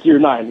 Unfortunately, it's year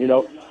 9.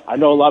 I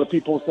know a lot of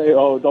people say,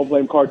 "Oh, don't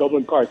blame Carr, don't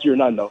blame Carr." It's year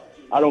 9, though.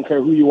 I don't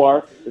care who you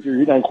are. If you're a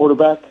year 9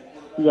 quarterback,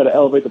 you got to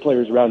elevate the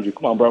players around you.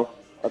 Come on, bro.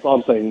 That's all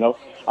I'm saying.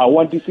 I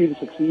want DC to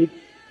succeed.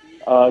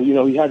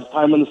 He had his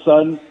time in the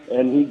sun,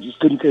 and he just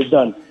couldn't get it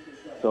done.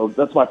 So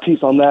that's my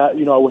piece on that.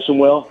 I wish him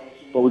well,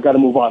 but we got to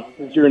move on.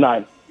 It's year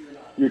 9,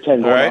 year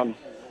 10 going on.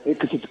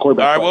 Inconsistent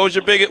quarterback. All right. What was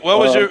your biggest? What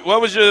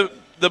was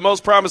the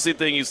most promising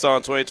thing you saw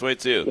in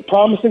 2022? The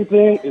promising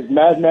thing is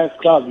Mad Max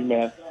Crosby,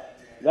 man.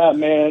 That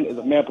man is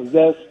a man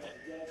possessed.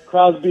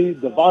 Crosby,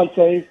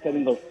 Devontae,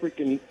 setting the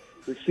freaking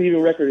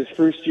receiving record his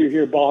first year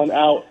here, balling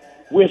out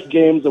with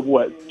games of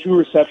 2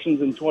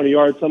 receptions and 20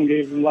 yards, some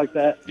games and like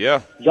that.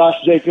 Yeah. Josh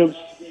Jacobs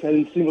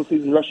setting single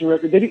season rushing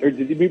record. Did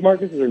he beat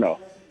Marcus or no?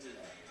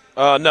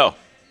 No.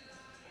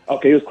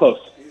 Okay, he was close,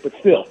 but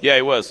still. Yeah,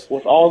 he was.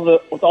 With all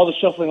the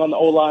shuffling on the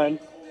O-line,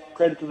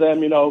 credit to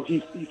them.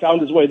 He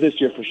found his way this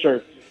year for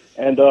sure.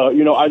 And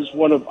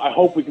I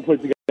hope we can put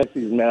it together next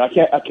season, man.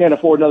 I can't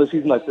afford another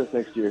season like this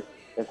next year.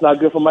 It's not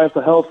good for my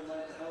mental health,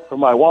 for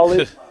my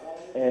wallet,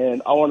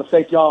 and I want to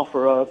thank y'all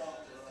for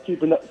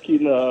keeping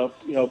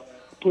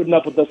putting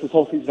up with us this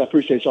whole season. I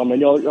appreciate y'all, man.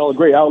 Y'all a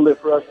great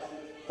outlet for us,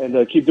 and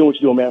keep doing what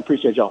you're doing, man.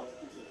 Appreciate y'all.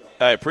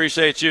 I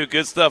appreciate you.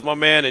 Good stuff, my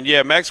man. And,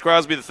 yeah, Max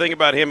Crosby, the thing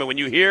about him, and when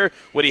you hear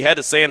what he had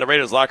to say in the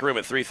Raiders locker room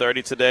at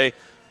 3:30 today,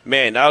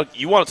 man, now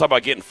you want to talk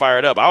about getting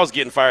fired up. I was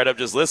getting fired up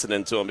just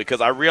listening to him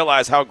because I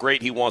realize how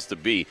great he wants to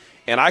be.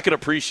 And I could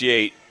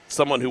appreciate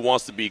someone who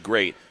wants to be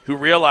great, who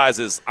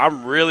realizes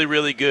I'm really,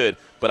 really good,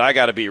 but I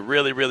got to be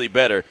really, really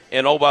better.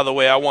 And, oh, by the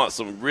way, I want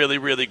some really,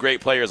 really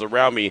great players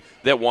around me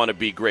that want to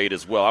be great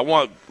as well. I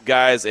want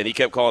guys, and he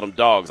kept calling them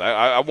dogs.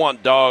 I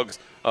want dogs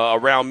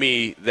around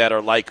me that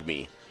are like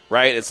me,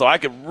 right? And so I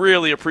could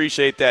really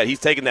appreciate that. He's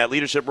taking that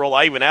leadership role.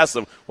 I even asked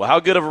him, well, how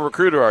good of a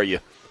recruiter are you?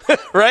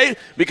 Right?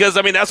 Because,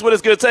 that's what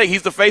it's going to take.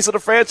 He's the face of the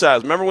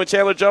franchise. Remember when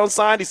Chandler Jones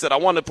signed? He said, I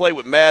want to play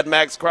with Mad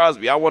Max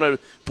Crosby. I want to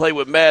play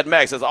with Mad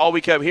Max. That's all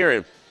we kept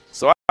hearing.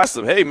 So I asked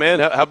him, hey, man,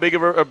 how big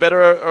of a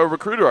better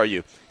recruiter are you?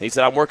 And he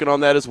said, I'm working on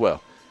that as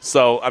well.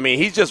 So,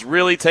 he's just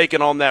really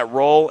taking on that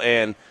role.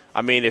 And,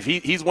 if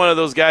he's one of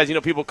those guys,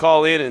 people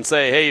call in and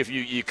say, hey, if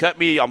you cut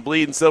me, I'm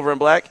bleeding silver and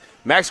black.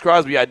 Max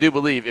Crosby, I do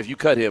believe, if you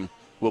cut him,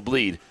 will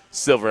bleed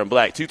silver and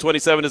black.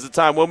 2:27 is the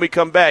time. When we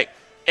come back,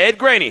 Ed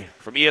Graney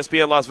from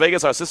ESPN Las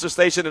Vegas, our sister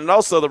station, and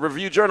also the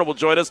Review Journal will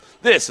join us.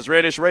 This is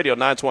Raider Nation Radio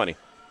 920.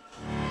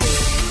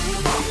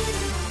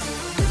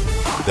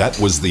 That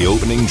was the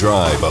opening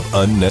drive of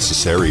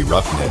Unnecessary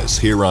Roughness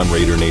here on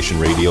Raider Nation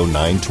Radio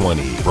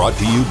 920. Brought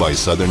to you by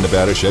Southern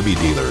Nevada Chevy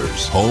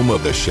Dealers, home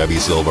of the Chevy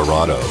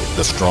Silverado,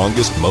 the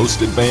strongest,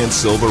 most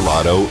advanced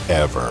Silverado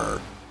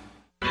ever.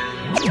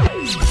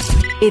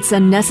 It's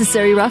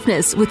Unnecessary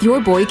Roughness with your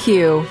boy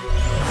Q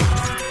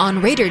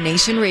on Raider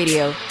Nation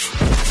Radio.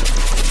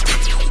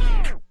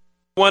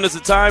 One is the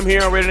time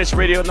here on Raider Nation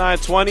Radio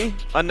 920.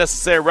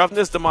 Unnecessary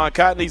Roughness. Damon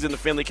Cotton, he's in the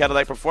Finley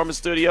Cadillac Performance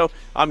Studio.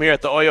 I'm here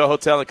at the Oyo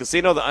Hotel and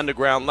Casino, the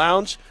Underground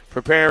Lounge,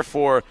 preparing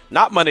for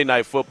not Monday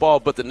Night Football,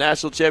 but the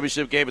National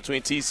Championship game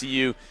between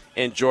TCU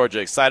and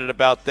Georgia. Excited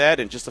about that.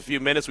 In just a few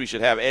minutes, we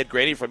should have Ed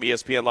Graney from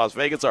ESPN Las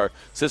Vegas, our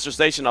sister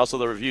station, also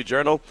the Review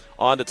Journal,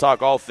 on to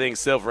talk all things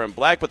silver and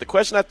black. But the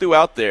question I threw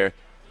out there,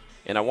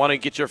 and I want to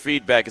get your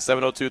feedback at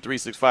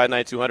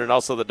 702-365-9200, and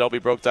also the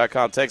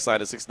don'tbebroke.com text line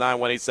at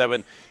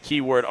 69187,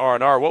 keyword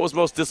R&R. What was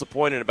most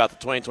disappointing about the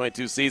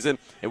 2022 season,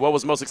 and what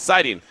was most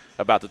exciting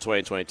about the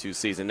 2022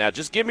 season? Now,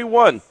 just give me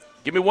one.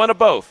 Give me one of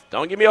both.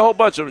 Don't give me a whole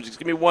bunch of them. Just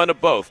give me one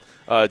of both.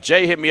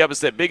 Jay hit me up and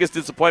said biggest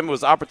disappointment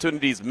was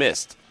opportunities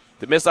missed.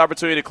 The missed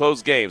opportunity to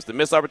close games, the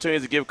missed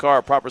opportunities to give Carr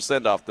a proper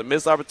send-off, the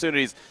missed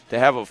opportunities to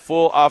have a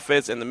full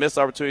offense, and the missed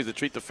opportunities to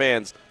treat the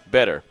fans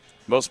better.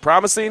 Most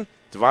promising,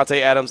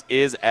 Devontae Adams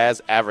is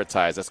as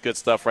advertised. That's good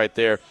stuff right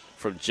there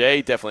from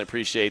Jay. Definitely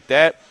appreciate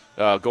that.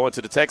 Going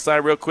to the text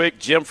line real quick.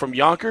 Jim from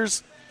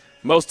Yonkers.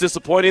 Most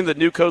disappointing, the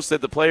new coach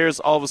said the players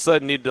all of a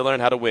sudden needed to learn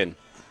how to win.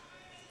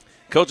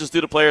 Coaches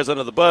threw the players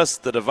under the bus.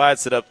 The divide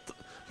set up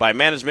by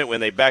management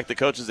when they backed the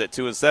coaches at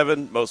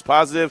 2-7. Most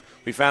positive,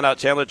 we found out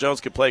Chandler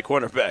Jones could play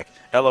cornerback.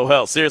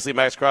 LOL. Seriously,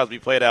 Max Crosby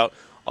played all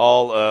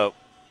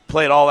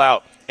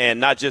out, and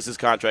not just his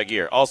contract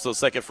year. Also,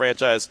 second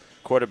franchise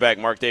quarterback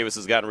Mark Davis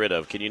has gotten rid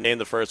of. Can you name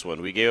the first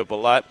one? We gave up a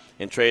lot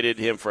and traded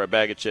him for a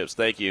bag of chips.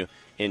 Thank you.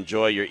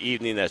 Enjoy your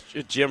evening. That's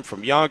Jim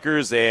from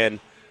Yonkers, and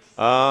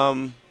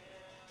I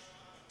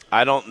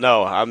don't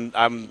know.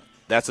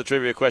 That's a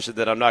trivia question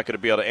that I'm not going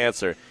to be able to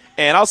answer.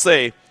 And I'll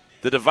say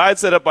the divide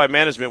set up by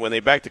management when they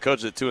backed the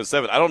coaches at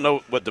 2-7. I don't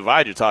know what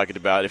divide you're talking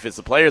about. If it's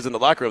the players in the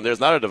locker room, there's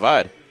not a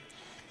divide.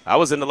 I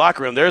was in the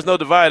locker room. There's no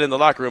divide in the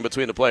locker room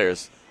between the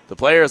players. The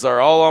players are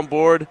all on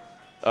board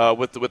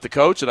with the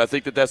coach, and I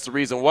think that's the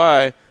reason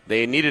why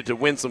they needed to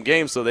win some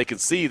games so they can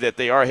see that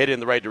they are headed in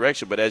the right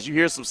direction. But as you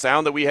hear some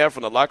sound that we have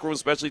from the locker room,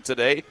 especially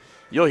today,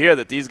 you'll hear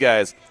that these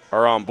guys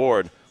are on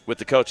board with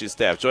the coaching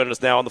staff. Joining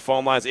us now on the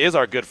phone lines is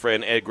our good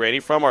friend Ed Graney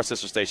from our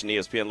sister station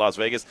ESPN Las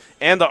Vegas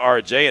and the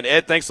RJ. And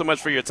Ed, thanks so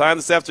much for your time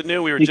this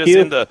afternoon. We were just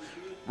in the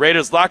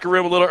Raiders locker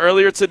room a little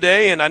earlier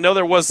today, and I know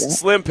there was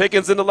slim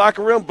pickings in the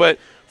locker room, but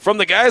from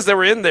the guys that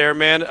were in there,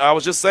 man, I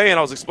was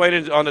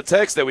explaining on the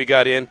text that we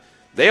got in,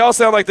 they all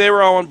sound like they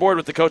were all on board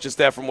with the coaching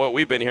staff from what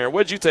we've been hearing.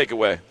 What did you take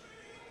away?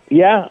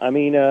 Yeah, I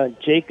mean,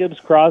 Jacobs,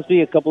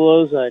 Crosby, a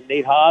couple of those,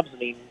 Nate Hobbs, I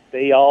mean,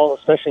 they all,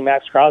 especially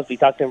Max Crosby,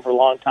 talked to him for a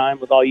long time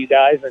with all you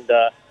guys, and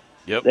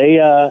they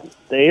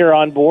are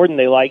on board, and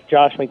they like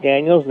Josh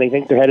McDaniels, and they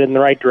think they're headed in the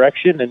right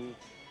direction. And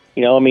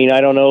I mean, I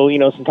don't know,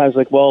 sometimes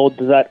like, well,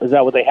 is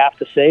that what they have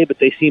to say? But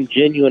they seem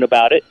genuine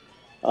about it,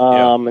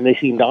 and they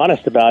seemed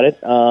honest about it.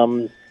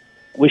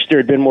 Wish there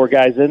had been more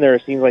guys in there.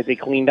 It seems like they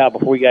cleaned out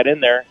before we got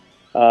in there.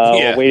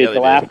 Waited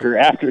till after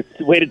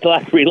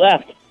we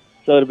left.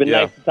 So it'd have been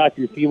nice to talk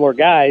to a few more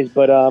guys,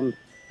 but I'm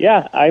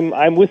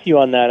with you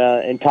on that.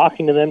 And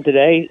talking to them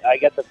today, I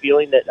get the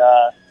feeling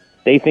that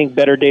they think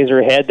better days are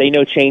ahead. They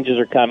know changes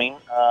are coming.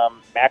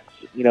 Max,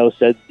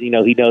 said he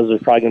knows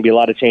there's probably going to be a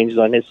lot of changes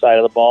on his side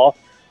of the ball.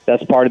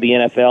 That's part of the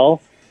NFL.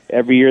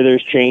 Every year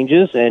there's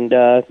changes, and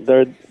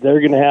they're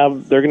going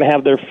to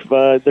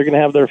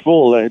have their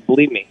full.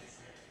 Believe me.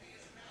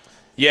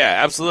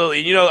 Yeah,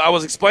 absolutely. I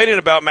was explaining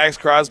about Max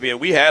Crosby, and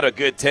we had a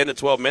good 10 to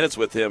 12 minutes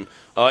with him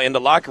in the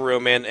locker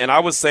room, and I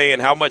was saying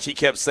how much he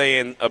kept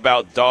saying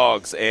about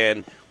dogs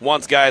and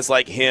wants guys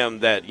like him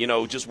that,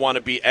 just want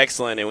to be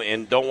excellent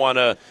and don't want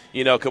to,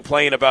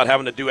 complain about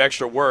having to do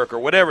extra work or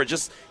whatever.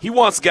 Just he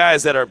wants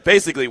guys that are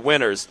basically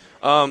winners.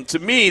 To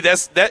me,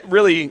 that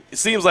really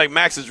seems like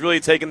Max is really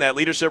taking that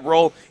leadership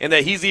role, and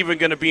that he's even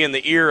going to be in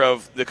the ear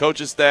of the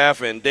coaching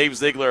staff and Dave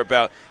Ziegler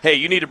about, hey,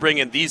 you need to bring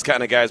in these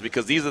kind of guys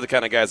because these are the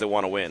kind of guys that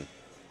want to win.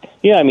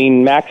 Yeah, I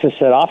mean, Max has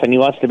said often he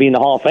wants to be in the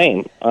Hall of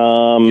Fame.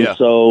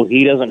 So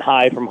he doesn't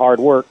hide from hard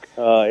work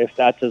if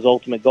that's his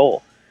ultimate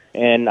goal.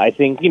 And I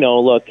think,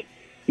 look,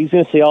 he's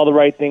going to say all the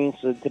right things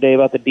today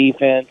about the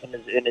defense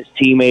and his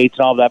teammates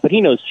and all that, but he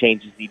knows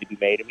changes need to be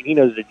made. I mean, he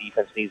knows the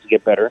defense needs to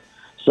get better.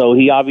 So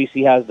he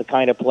obviously has the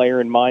kind of player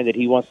in mind that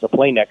he wants to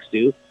play next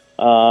to.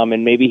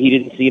 And maybe he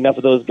didn't see enough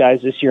of those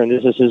guys this year, and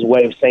this is his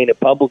way of saying it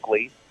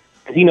publicly.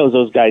 Because he knows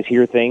those guys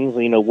hear things,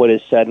 what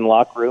is said in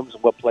locker rooms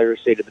and what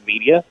players say to the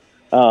media.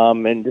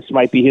 And this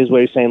might be his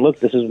way of saying, look,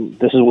 this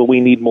is what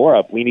we need more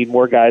of. We need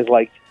more guys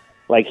like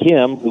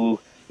him who,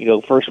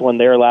 first one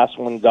there, last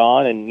one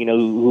gone, and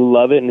who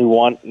love it and who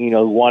want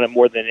it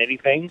more than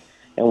anything,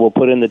 and will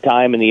put in the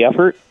time and the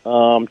effort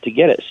to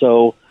get it.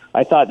 So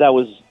I thought that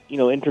was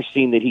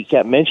interesting that he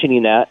kept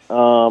mentioning that.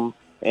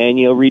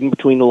 And reading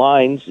between the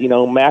lines,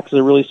 Max is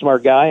a really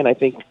smart guy, and I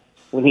think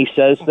when he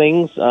says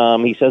things,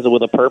 he says it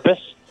with a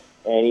purpose,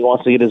 and he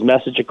wants to get his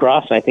message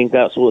across. And I think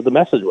that's what the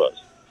message was.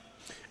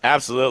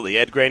 Absolutely.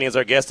 Ed Graney is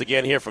our guest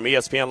again here from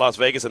ESPN Las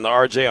Vegas and the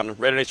RJ on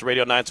Raider Nation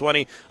Radio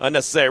 920.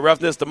 Unnecessary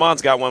Roughness.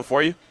 Damon's got one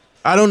for you.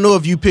 I don't know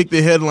if you picked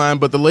the headline,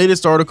 but the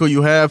latest article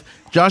you have,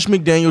 Josh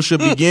McDaniels should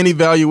begin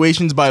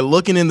evaluations by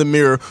looking in the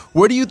mirror.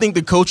 Where do you think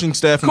the coaching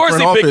staff and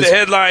front office? Of course he picked the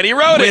headline. He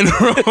wrote it.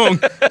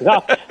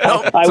 Wrong.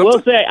 I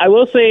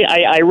will say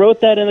I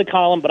wrote that in the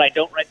column, but I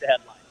don't write the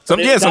headline.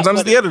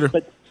 Sometimes it's the editor.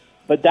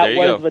 But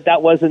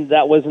that wasn't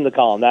the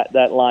column.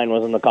 That line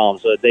was in the column,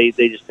 so they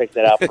just picked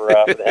that out for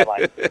the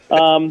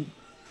headline.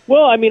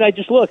 Well, I mean, I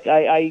just look.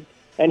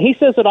 And he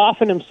says it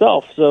often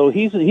himself, so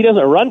he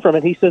doesn't run from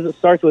it. He says it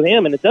starts with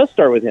him, and it does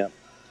start with him,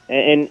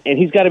 and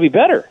he's got to be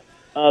better.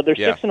 They're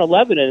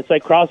 6-11, and it's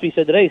like Crosby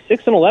said today,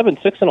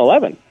 6-11,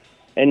 6-11,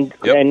 and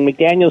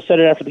McDaniels said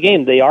it after the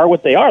game. They are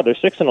what they are. They're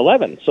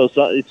 6-11,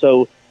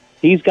 so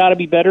he's got to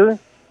be better.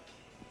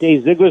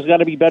 Dave Ziegler's got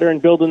to be better in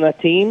building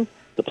that team.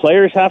 The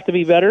players have to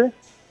be better.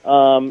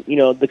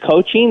 The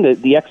coaching,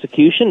 the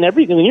execution,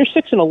 everything. When you're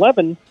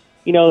 6-11,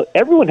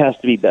 everyone has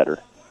to be better.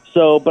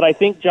 So, but I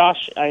think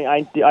Josh,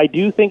 I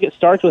do think it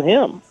starts with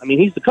him. I mean,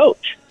 he's the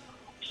coach.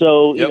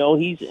 So,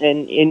 he's,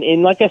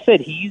 and like I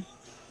said, he's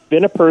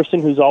been a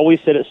person who's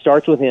always said it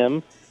starts with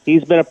him.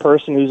 He's been a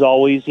person who's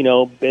always,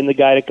 been the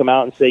guy to come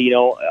out and say,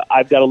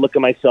 I've got to look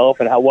at myself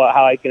and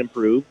how I can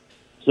improve.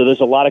 So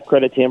there's a lot of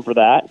credit to him for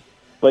that.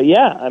 But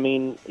yeah, I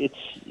mean, it's,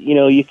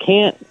 you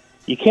can't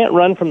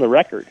run from the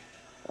record.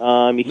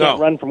 You can't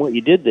run from what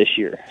you did this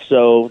year.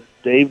 So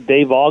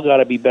they've all got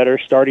to be better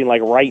starting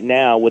like right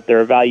now with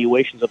their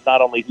evaluations of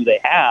not only who they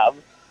have,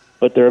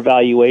 but their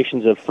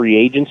evaluations of free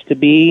agents to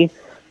be,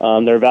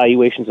 their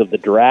evaluations of the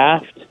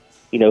draft,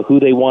 who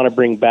they want to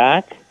bring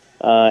back.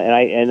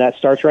 And that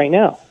starts right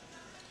now.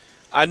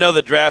 I know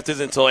the draft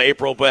isn't until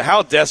April, but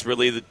how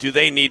desperately do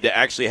they need to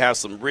actually have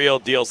some real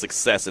deal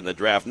success in the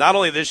draft, not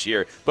only this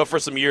year, but for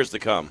some years to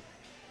come?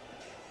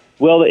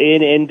 Well,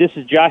 and this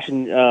is Josh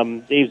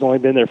and Dave's only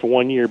been there for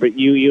 1 year, but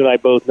you and I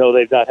both know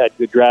they've not had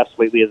good drafts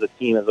lately as a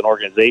team, as an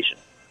organization.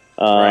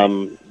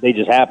 Right. They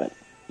just haven't.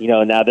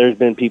 Now there's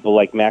been people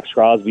like Max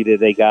Crosby that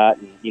they got,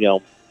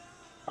 and,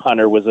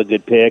 Hunter was a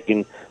good pick,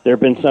 and there have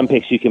been some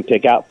picks you can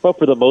pick out, but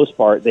for the most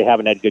part, they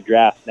haven't had good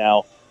drafts.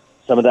 Now,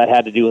 some of that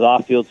had to do with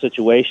off-field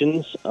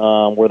situations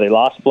where they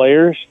lost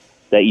players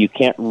that you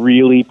can't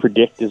really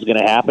predict is going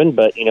to happen,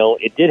 but,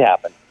 it did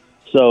happen.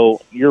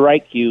 So you're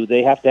right, Q.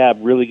 They have to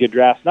have really good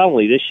drafts, not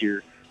only this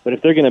year, But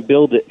if they're going to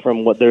build it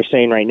from what they're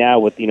saying right now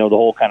with, the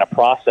whole kind of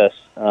process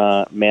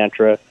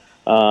mantra,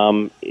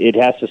 it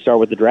has to start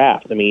with the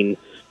draft. I mean,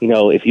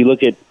 if you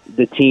look at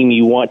the team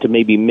you want to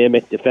maybe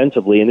mimic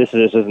defensively, and this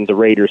isn't the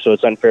Raiders, so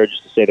it's unfair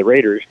just to say the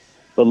Raiders,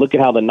 but look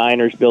at how the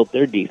Niners built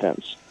their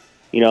defense.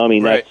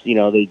 Right. That's,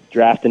 they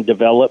draft and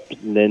develop,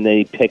 and then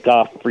they pick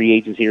off free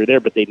agents here or there,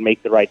 but they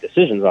make the right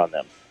decisions on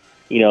them.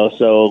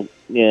 So,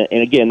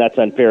 and again, that's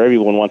unfair.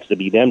 Everyone wants to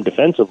be them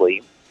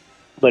defensively.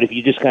 But if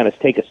you just kind of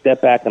take a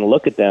step back and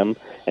look at them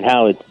and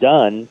how it's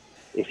done,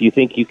 if you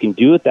think you can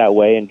do it that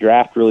way and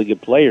draft really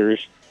good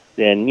players,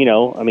 then,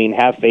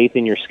 have faith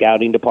in your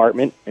scouting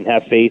department and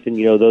have faith in,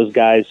 those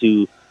guys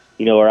who,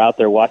 are out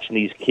there watching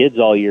these kids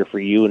all year for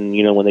you and,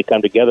 when they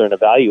come together and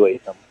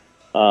evaluate them.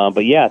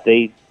 But, yeah,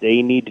 they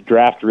need to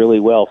draft really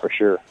well for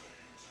sure.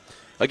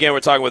 Again,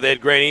 we're talking with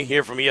Ed Graney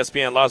here from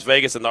ESPN Las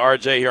Vegas and the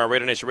RJ here on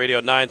Raider Nation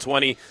Radio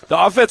 920.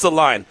 The offensive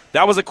line,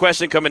 that was a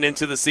question coming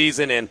into the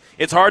season, and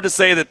it's hard to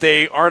say that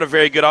they aren't a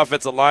very good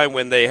offensive line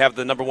when they have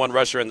the number one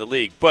rusher in the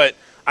league. But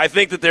I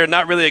think that they're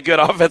not really a good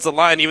offensive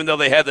line even though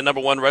they had the number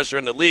one rusher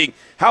in the league.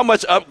 How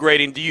much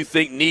upgrading do you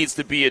think needs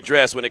to be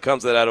addressed when it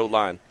comes to that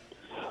O-line?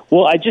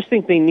 Well, I just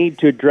think they need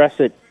to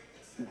address it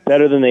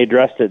better than they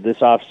addressed it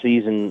this last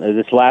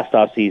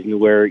offseason,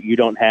 where you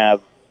don't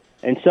have,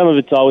 and some of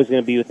it's always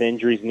going to be with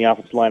injuries in the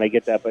offensive line, I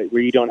get that, but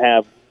where you don't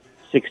have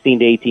 16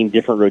 to 18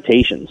 different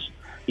rotations.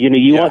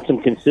 You want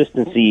some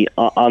consistency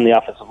on the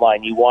offensive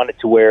line. You want it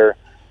to where,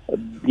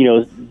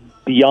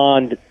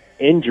 beyond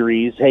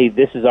injuries, hey,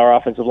 this is our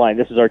offensive line.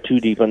 This is our two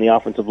deep on the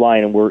offensive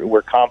line, and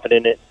we're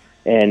confident in it,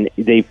 and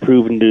they've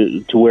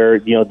proven to where,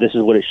 this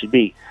is what it should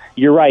be.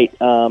 You're right.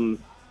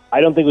 I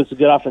don't think it was a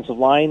good offensive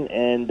line,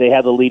 and they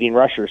had the leading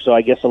rusher, so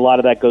I guess a lot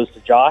of that goes to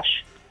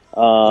Josh.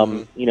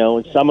 And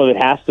some of it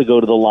has to go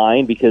to the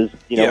line because,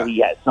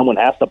 someone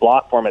has to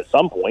block for him at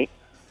some point.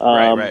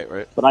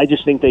 Right. But I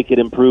just think they could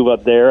improve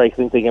up there. I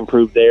think they can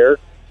improve there.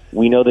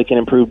 We know they can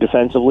improve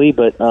defensively,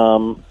 but,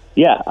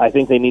 I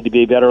think they need to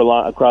be better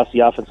across the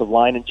offensive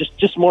line and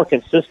just more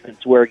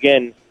consistent where,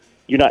 again,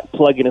 you're not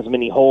plugging as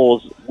many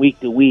holes week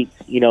to week,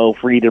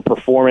 for either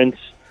performance,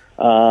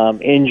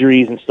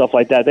 injuries and stuff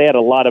like that. They had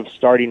a lot of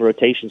starting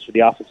rotations for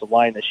the offensive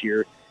line this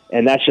year,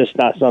 and that's just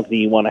not something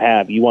you want to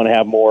have. You want to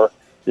have more.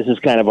 This is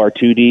kind of our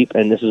two deep,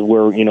 and this is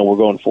where, we're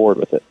going forward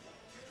with it.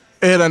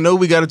 Ed, I know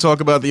we got to talk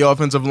about the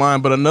offensive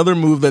line, but another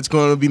move that's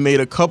going to be made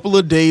a couple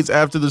of days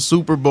after the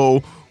Super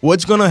Bowl,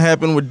 what's going to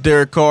happen with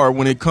Derek Carr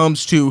when it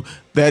comes to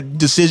that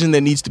decision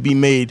that needs to be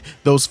made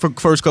those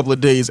first couple of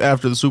days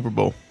after the Super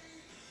Bowl?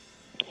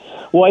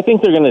 Well, I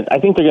think they're going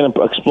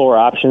to explore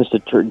options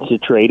to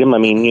trade him. I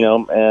mean,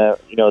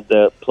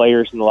 the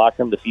players in the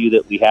locker room, the few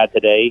that we had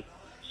today,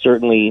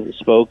 certainly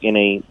spoke in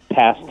a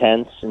past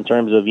tense in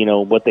terms of,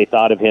 what they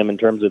thought of him in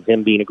terms of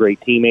him being a great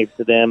teammate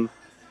to them,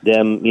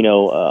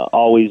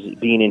 always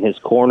being in his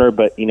corner.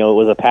 But, it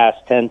was a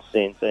past tense,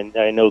 and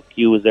I know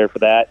Q was there for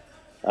that.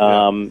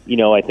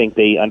 I think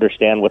they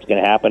understand what's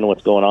going to happen,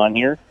 what's going on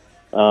here.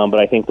 But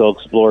I think they'll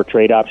explore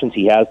trade options.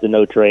 He has the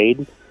no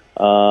trade.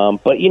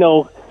 But,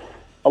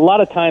 a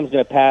lot of time's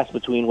going to pass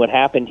between what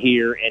happened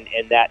here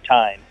and that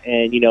time.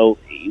 And,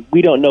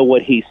 we don't know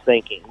what he's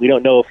thinking. We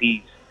don't know if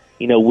he's,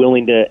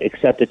 willing to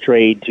accept a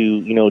trade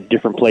to,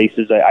 different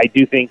places. I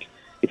do think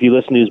if you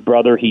listen to his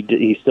brother,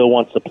 he still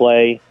wants to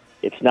play.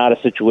 It's not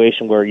a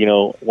situation where,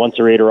 once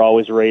a Raider,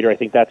 always a Raider. I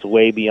think that's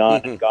way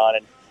beyond and gone.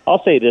 And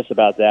I'll say this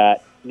about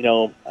that.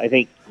 I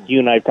think you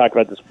and I have talked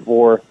about this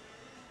before.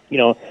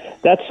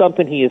 That's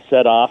something he has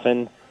said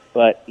often.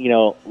 But,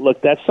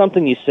 look, that's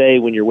something you say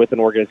when you're with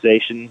an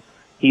organization.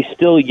 He's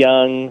still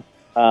young.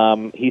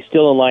 He's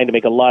still in line to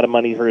make a lot of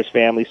money for his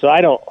family. So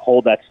I don't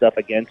hold that stuff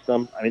against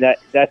him. I mean,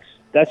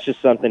 that's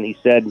just something he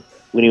said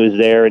when he was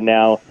there, and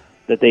now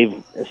that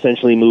they've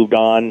essentially moved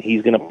on,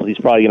 he's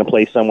probably gonna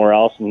play somewhere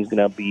else, and he's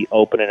gonna be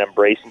open and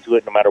embracing to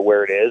it, no matter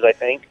where it is. I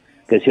think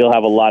because he'll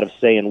have a lot of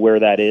say in where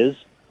that is.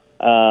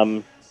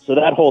 So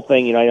that whole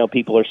thing, I know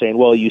people are saying,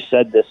 "Well, you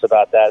said this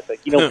about that." It's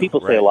like people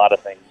say a lot of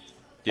things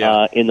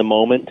in the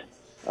moment.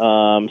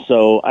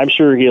 So I'm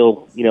sure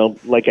he'll,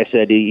 like I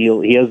said,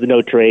 he has the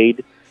no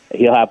trade.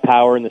 He'll have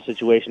power in the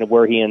situation of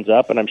where he ends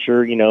up, and I'm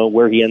sure,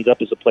 where he ends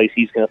up is a place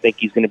he's going to think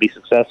he's going to be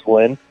successful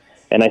in.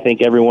 And I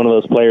think every one of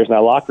those players in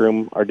that locker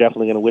room are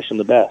definitely going to wish him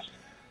the best.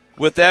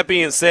 With that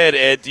being said,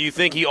 Ed, do you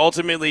think he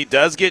ultimately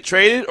does get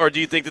traded, or do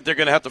you think that they're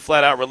going to have to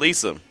flat out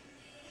release him?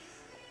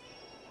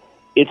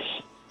 It's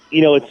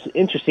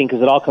interesting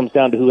because it all comes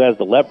down to who has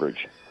the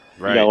leverage.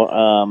 Right.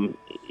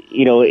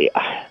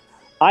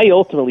 I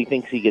ultimately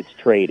think he gets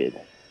traded.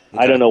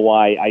 Okay. I don't know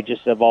why. I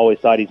just have always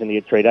thought he's going to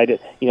get traded.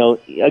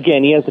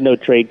 Again, he has the no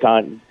trade,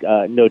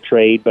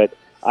 but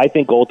I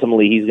think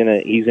ultimately he's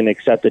going to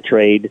accept a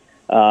trade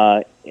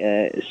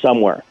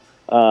somewhere.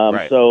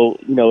 Right. So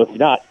if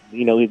not,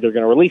 they're going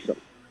to release him.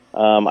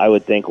 I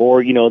would think,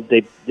 or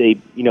they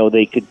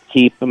could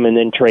keep him and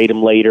then trade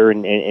him later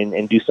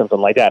and do something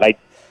like that.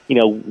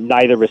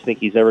 Neither of us think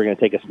he's ever going to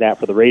take a snap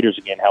for the Raiders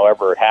again.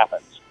 However it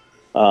happens,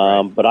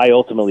 but I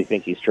ultimately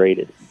think he's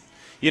traded.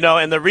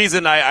 And the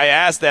reason I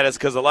asked that is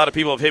because a lot of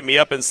people have hit me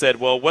up and said,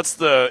 well, what's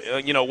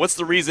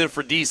the reason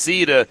for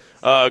DC to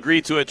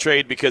agree to a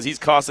trade because he's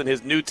costing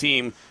his new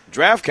team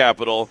draft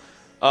capital?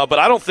 But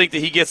I don't think that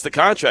he gets the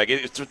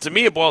contract. To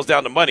me, it boils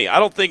down to money. I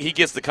don't think he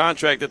gets the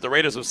contract that the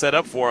Raiders have set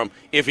up for him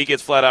if he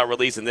gets flat out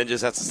released and then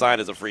just has to sign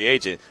as a free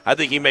agent. I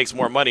think he makes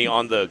more money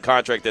on the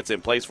contract that's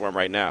in place for him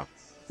right now.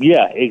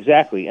 Yeah,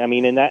 exactly. I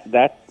mean, and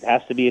that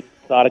has to be a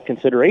thought of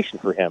consideration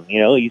for him.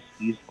 You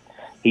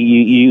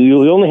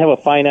only have a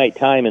finite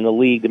time in the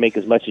league to make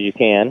as much as you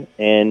can,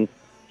 and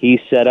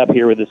he's set up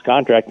here with his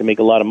contract to make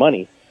a lot of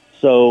money.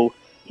 So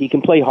he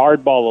can play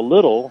hardball a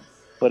little,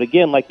 but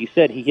again, like you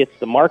said, he hits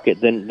the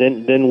market.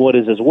 Then what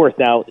is his worth?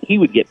 Now he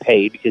would get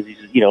paid because he's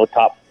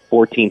top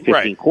 14,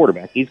 15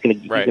 quarterback. He's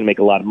going to make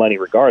a lot of money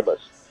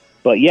regardless.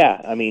 But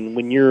yeah, I mean,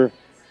 when you're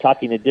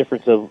talking a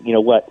difference of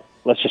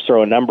let's just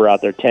throw a number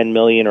out there, $10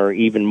 million or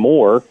even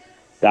more,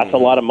 that's a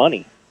lot of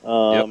money. He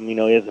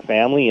has a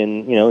family,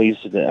 and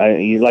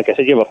he's like I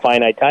said, you have a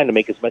finite time to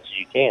make as much as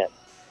you can.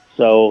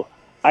 So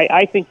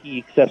I think he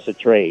accepts a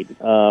trade.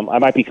 I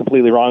might be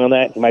completely wrong on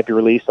that. He might be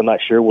released. I'm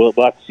not sure. We'll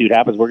have to see what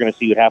happens. We're going to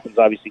see what happens,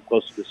 obviously,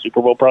 close to the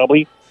Super Bowl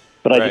probably.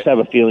 But I just have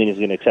a feeling he's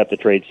going to accept a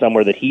trade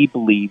somewhere that he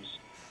believes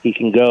he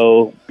can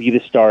go, be the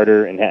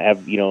starter, and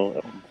have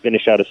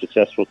finish out a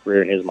successful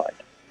career in his mind.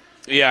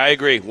 Yeah, I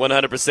agree,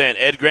 100%.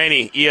 Ed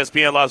Graney,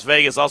 ESPN Las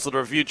Vegas, also the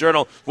Review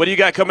Journal. What do you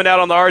got coming out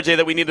on the RJ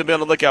that we need to be on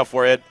the lookout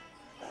for, Ed?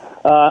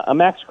 A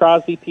Max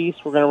Crosby piece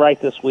we're going to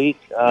write this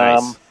week.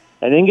 Nice.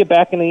 And then get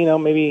back into,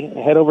 maybe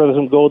head over to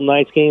some Golden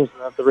Knights games.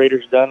 If the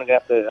Raiders are done, I'm going to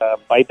have to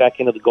bite back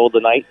into the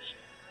Golden Knights.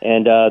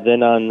 And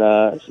then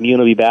on some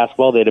UNLV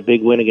basketball, they had a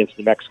big win against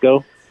New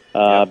Mexico.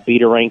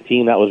 Beat a ranked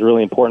team. That was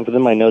really important for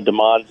them. I know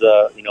DeMond's,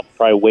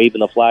 probably waving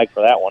the flag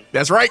for that one.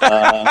 That's right.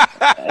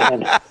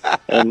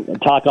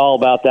 And talk all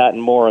about that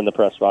and more in the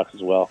press box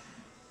as well.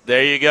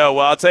 There you go.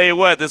 Well, I'll tell you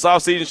what, this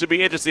offseason should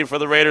be interesting for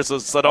the Raiders,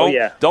 so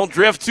don't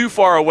drift too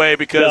far away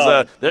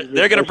because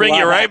they're going to bring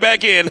you right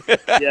back in.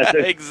 Yeah,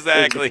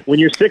 exactly. When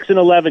you're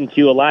 6-11,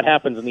 Q, a lot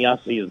happens in the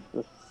offseason.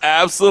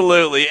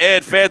 Absolutely.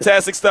 Ed,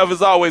 fantastic stuff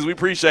as always. We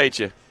appreciate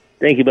you.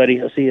 Thank you, buddy.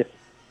 I'll see you.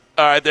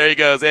 All right, there he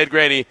goes. Ed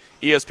Graney,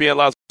 ESPN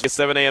Las Vegas,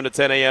 7 a.m. to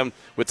 10 a.m.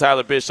 with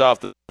Tyler Bischoff,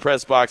 the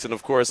press box, and,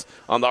 of course,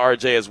 on the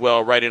RJ as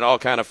well, writing all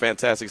kind of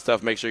fantastic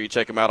stuff. Make sure you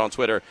check him out on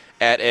Twitter,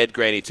 at Ed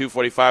Graney.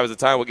 2:45 is the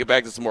time. We'll get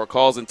back to some more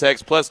calls and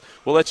texts. Plus,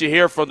 we'll let you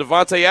hear from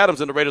Davante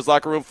Adams in the Raiders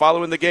locker room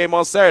following the game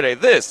on Saturday.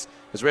 This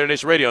is Raider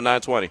Nation Radio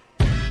 920.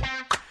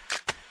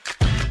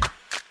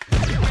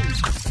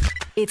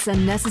 It's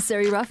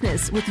Unnecessary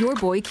Roughness with your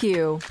boy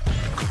Q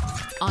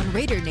on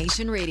Raider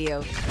Nation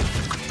Radio.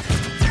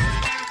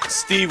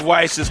 Steve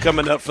Weiss is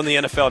coming up from the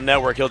NFL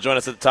Network. He'll join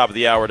us at the top of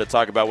the hour to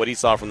talk about what he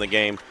saw from the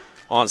game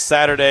on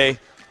Saturday.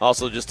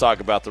 Also just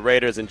talk about the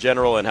Raiders in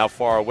general and how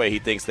far away he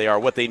thinks they are,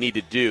 what they need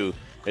to do,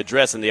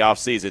 address in the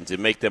offseason to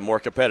make them more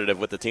competitive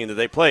with the team that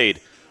they played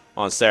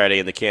on Saturday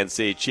in the Kansas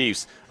City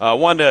Chiefs.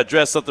 Wanted to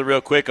address something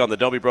real quick on the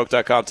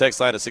don'tbebroke.com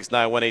text line at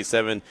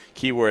 69187,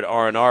 keyword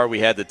R&R. We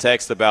had the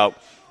text about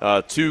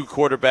two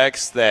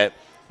quarterbacks that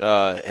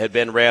had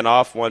been ran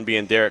off, one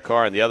being Derek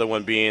Carr and the other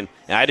one being,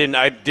 and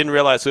I didn't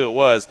realize who it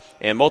was,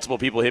 and multiple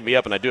people hit me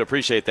up, and I do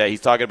appreciate that.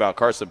 He's talking about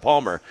Carson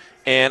Palmer,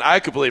 and I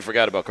completely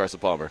forgot about Carson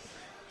Palmer.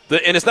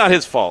 And it's not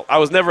his fault. I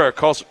was never a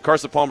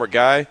Carson Palmer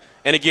guy,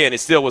 and again, it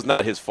still was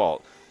not his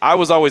fault. I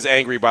was always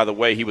angry by the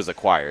way he was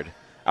acquired.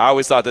 I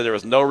always thought that there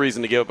was no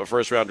reason to give up a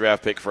first-round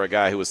draft pick for a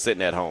guy who was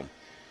sitting at home.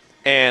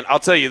 And I'll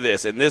tell you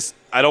this, and this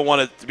I don't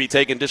want it to be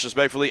taken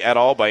disrespectfully at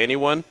all by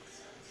anyone,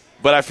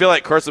 but I feel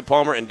like Carson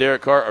Palmer and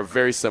Derek Carr are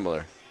very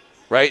similar,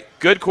 right?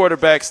 Good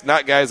quarterbacks,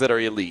 not guys that are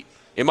elite,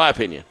 in my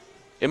opinion.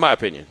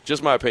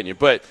 Just my opinion.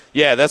 But,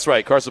 yeah, that's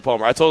right, Carson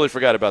Palmer. I totally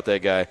forgot about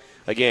that guy.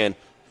 Again,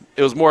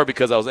 it was more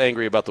because I was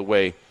angry about the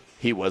way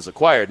he was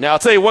acquired. Now, I'll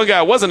tell you one guy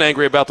I wasn't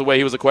angry about the way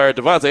he was acquired,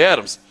 Davante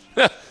Adams.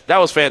 That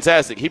was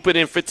fantastic. He put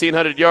in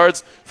 1,500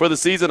 yards for the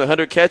season,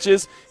 100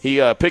 catches. He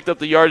picked up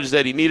the yardage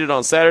that he needed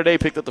on Saturday,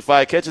 picked up the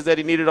 5 catches that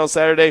he needed on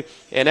Saturday.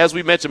 And as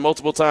we mentioned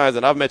multiple times,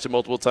 and I've mentioned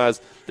multiple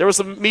times, there was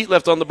some meat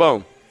left on the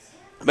bone.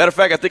 Matter of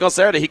fact, I think on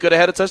Saturday he could have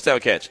had a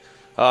touchdown catch.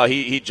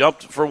 He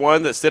jumped for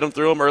one that sit him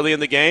through him early in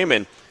the game,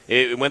 and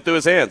it went through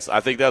his hands. I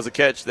think that was a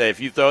catch that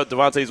if you throw it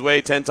Davante's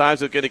way 10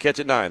 times, he'll get a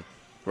catch at 9,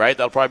 right?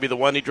 That'll probably be the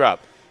one he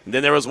dropped. And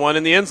then there was one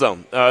in the end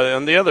zone,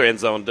 on the other end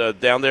zone,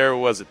 down there,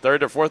 was it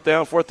third or fourth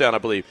down? Fourth down, I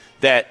believe.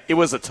 That it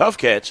was a tough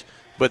catch,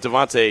 but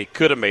Davante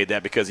could have made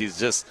that because he's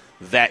just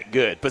that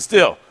good. But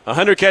still,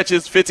 100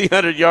 catches,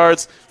 1,500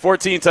 yards,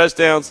 14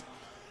 touchdowns,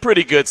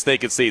 pretty good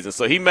stinking season.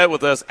 So he met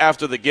with us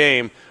after the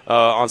game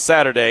on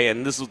Saturday,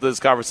 and this was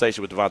this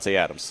conversation with Davante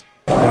Adams.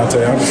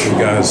 Davante, obviously you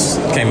guys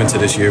came into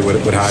this year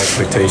with high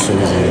expectations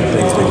and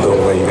things didn't go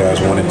the way you guys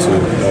wanted to.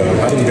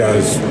 How do you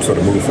guys sort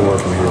of move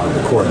forward from here,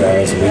 the core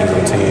guys, the leaders of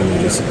the team,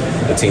 and just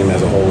the team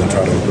as a whole, and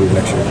try to improve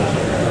next year?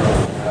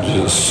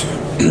 Just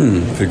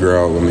figure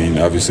out,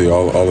 obviously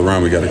all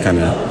around we got to kind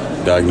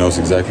of diagnose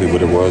exactly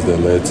what it was that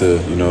led to,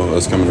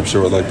 us coming up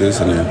short like this,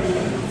 and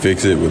then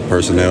fix it with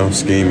personnel,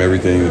 scheme,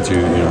 everything that so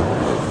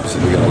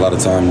we got a lot of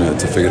time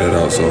to figure that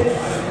out. So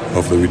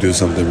hopefully we do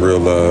something real,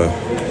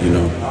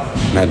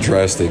 not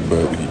drastic,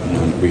 but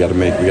we got to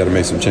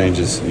make some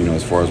changes,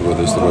 as far as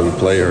whether it's the way we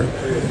play or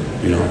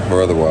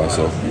otherwise.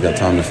 So we got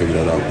time to figure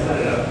that out.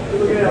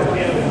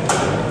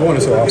 Going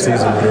into the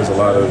offseason, there's a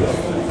lot of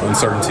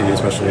uncertainty,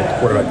 especially at the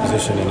quarterback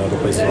position and other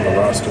places on the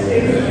roster.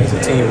 As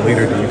a team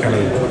leader, do you kind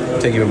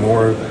of take even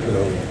more,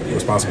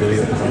 responsibility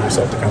on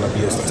yourself to kind of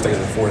be a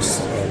stable force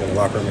in the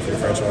locker room for the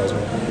franchise?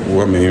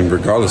 Well, I mean,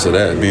 regardless of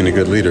that, being a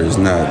good leader is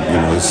not,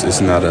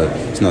 it's not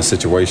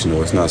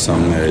situational. It's not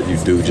something that you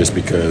do just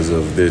because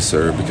of this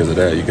or because of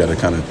that. You got to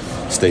kind of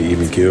stay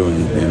even keel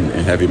and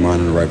have your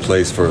mind in the right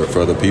place for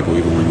other people,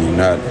 even when you're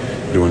not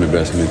doing the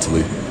best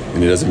mentally.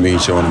 And it doesn't mean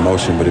showing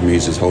emotion, but it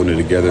means just holding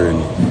it together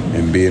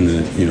and being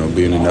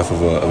enough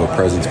of a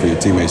presence for your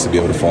teammates to be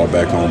able to fall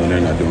back on when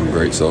they're not doing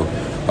great. So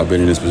I've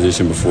been in this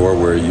position before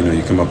where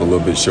you come up a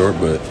little bit short,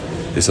 but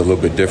it's a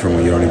little bit different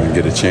when you don't even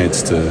get a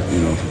chance to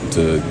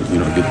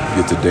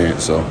get to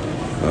dance. So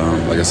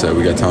like I said,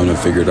 we got time to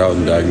figure it out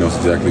and diagnose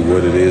exactly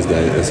what it is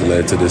that's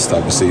led to this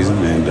type of season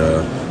and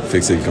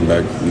fix it and come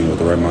back with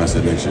the right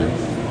mindset next year.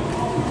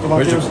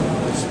 What's your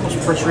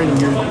frustrating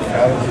year you've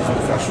had as a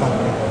professional?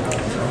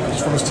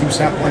 Just from this team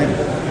standpoint?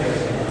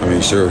 I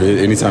mean, sure.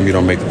 Anytime you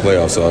don't make the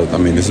playoffs,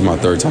 this is my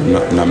third time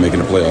not making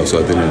the playoffs. So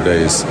at the end of the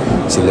day, it's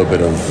a little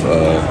bit of,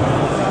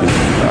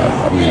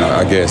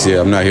 I guess,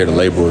 I'm not here to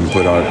label and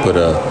put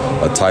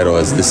a title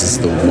as this is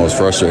the most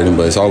frustrating,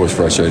 but it's always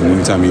frustrating.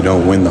 Anytime you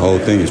don't win the whole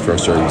thing, it's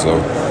frustrating. So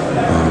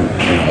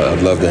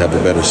I'd love to have a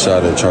better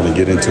shot at trying to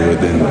get into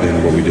it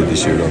than what we did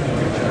this year, though.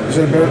 Is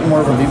it a bit more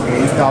of a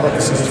relief now that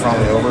the season's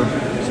finally over?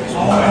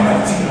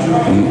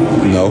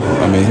 No,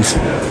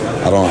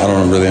 I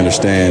don't really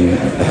understand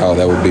how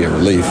that would be a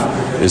relief.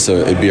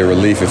 It'd be a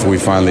relief if we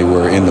finally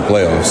were in the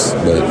playoffs,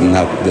 but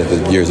not that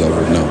the year's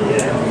over. No.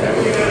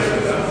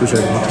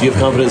 Appreciate it. Do you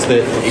have confidence that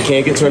it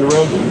can get turned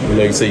around?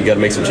 You say you got to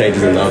make some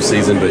changes in the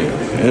offseason, but you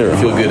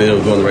feel good that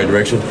it'll go in the right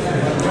direction.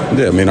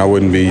 Yeah, I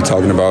wouldn't be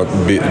talking about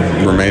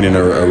remaining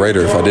a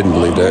Raider if I didn't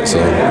believe that. So,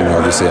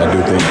 obviously, I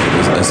do think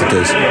that's the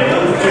case.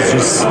 It's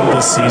just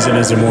this season,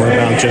 is it more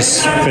about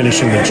just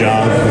finishing the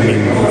job?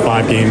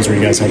 5 games where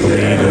you guys had the lead,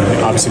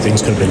 and obviously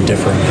things could have been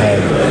different had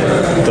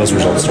those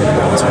results turned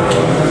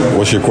around.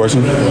 What's your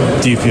question?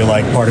 Do you feel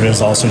like part of it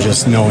is also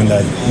just knowing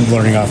that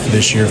learning off of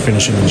this year,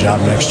 finishing the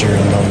job next year,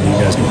 and knowing you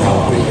guys can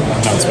probably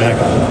bounce back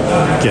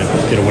and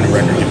get a winning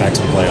record, get back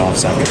to the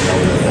playoffs after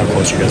knowing how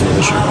close you guys were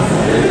this year?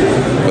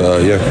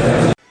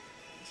 Yeah.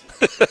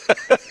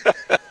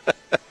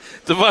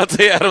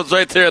 Davante Adams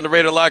right there in the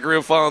Raider locker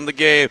room following the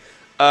game.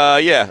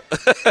 Yeah.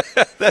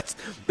 That's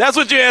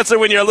what you answer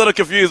when you're a little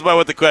confused by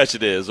what the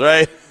question is,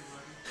 right?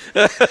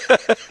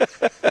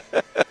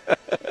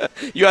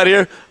 You out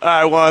here? All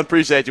right, Juan,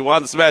 appreciate you.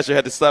 Juan the Smasher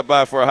had to stop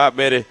by for a hot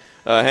minute,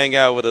 hang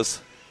out with us.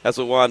 That's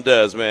what Juan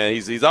does, man.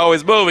 He's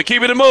always moving.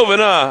 Keeping it moving,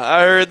 huh?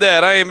 I heard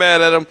that. I ain't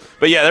mad at him.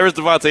 But, yeah, there was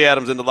Davante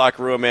Adams in the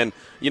locker room. And,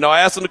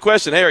 I asked him the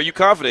question, hey, are you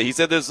confident? He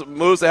said there's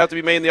moves that have to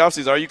be made in the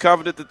offseason. Are you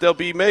confident that they'll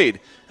be made?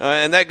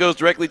 And that goes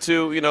directly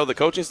to, the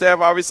coaching staff,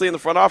 obviously, in the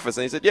front office.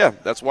 And he said, yeah,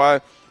 that's why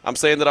I'm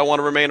saying that I want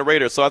to remain a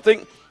Raider. So I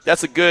think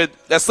that's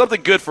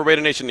something good for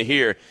Raider Nation to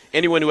hear.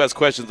 Anyone who has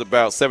questions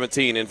about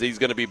 17 and if he's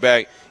going to be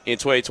back in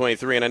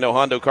 2023. And I know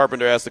Hondo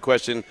Carpenter asked the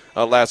question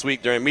last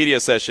week during media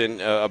session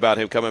about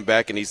him coming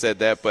back, and he said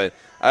that. But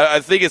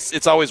I think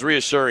it's always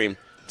reassuring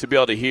to be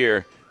able to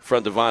hear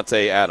from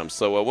Davante Adams.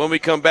 So when we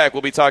come back,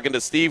 we'll be talking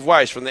to Steve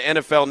Weiss from the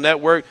NFL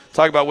Network,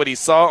 talk about what he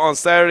saw on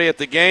Saturday at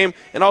the game,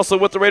 and also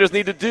what the Raiders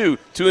need to do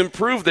to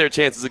improve their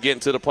chances of getting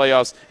to the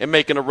playoffs and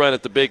making a run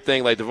at the big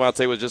thing like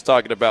Davante was just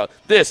talking about.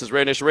 This is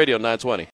Raider Nation Radio 920.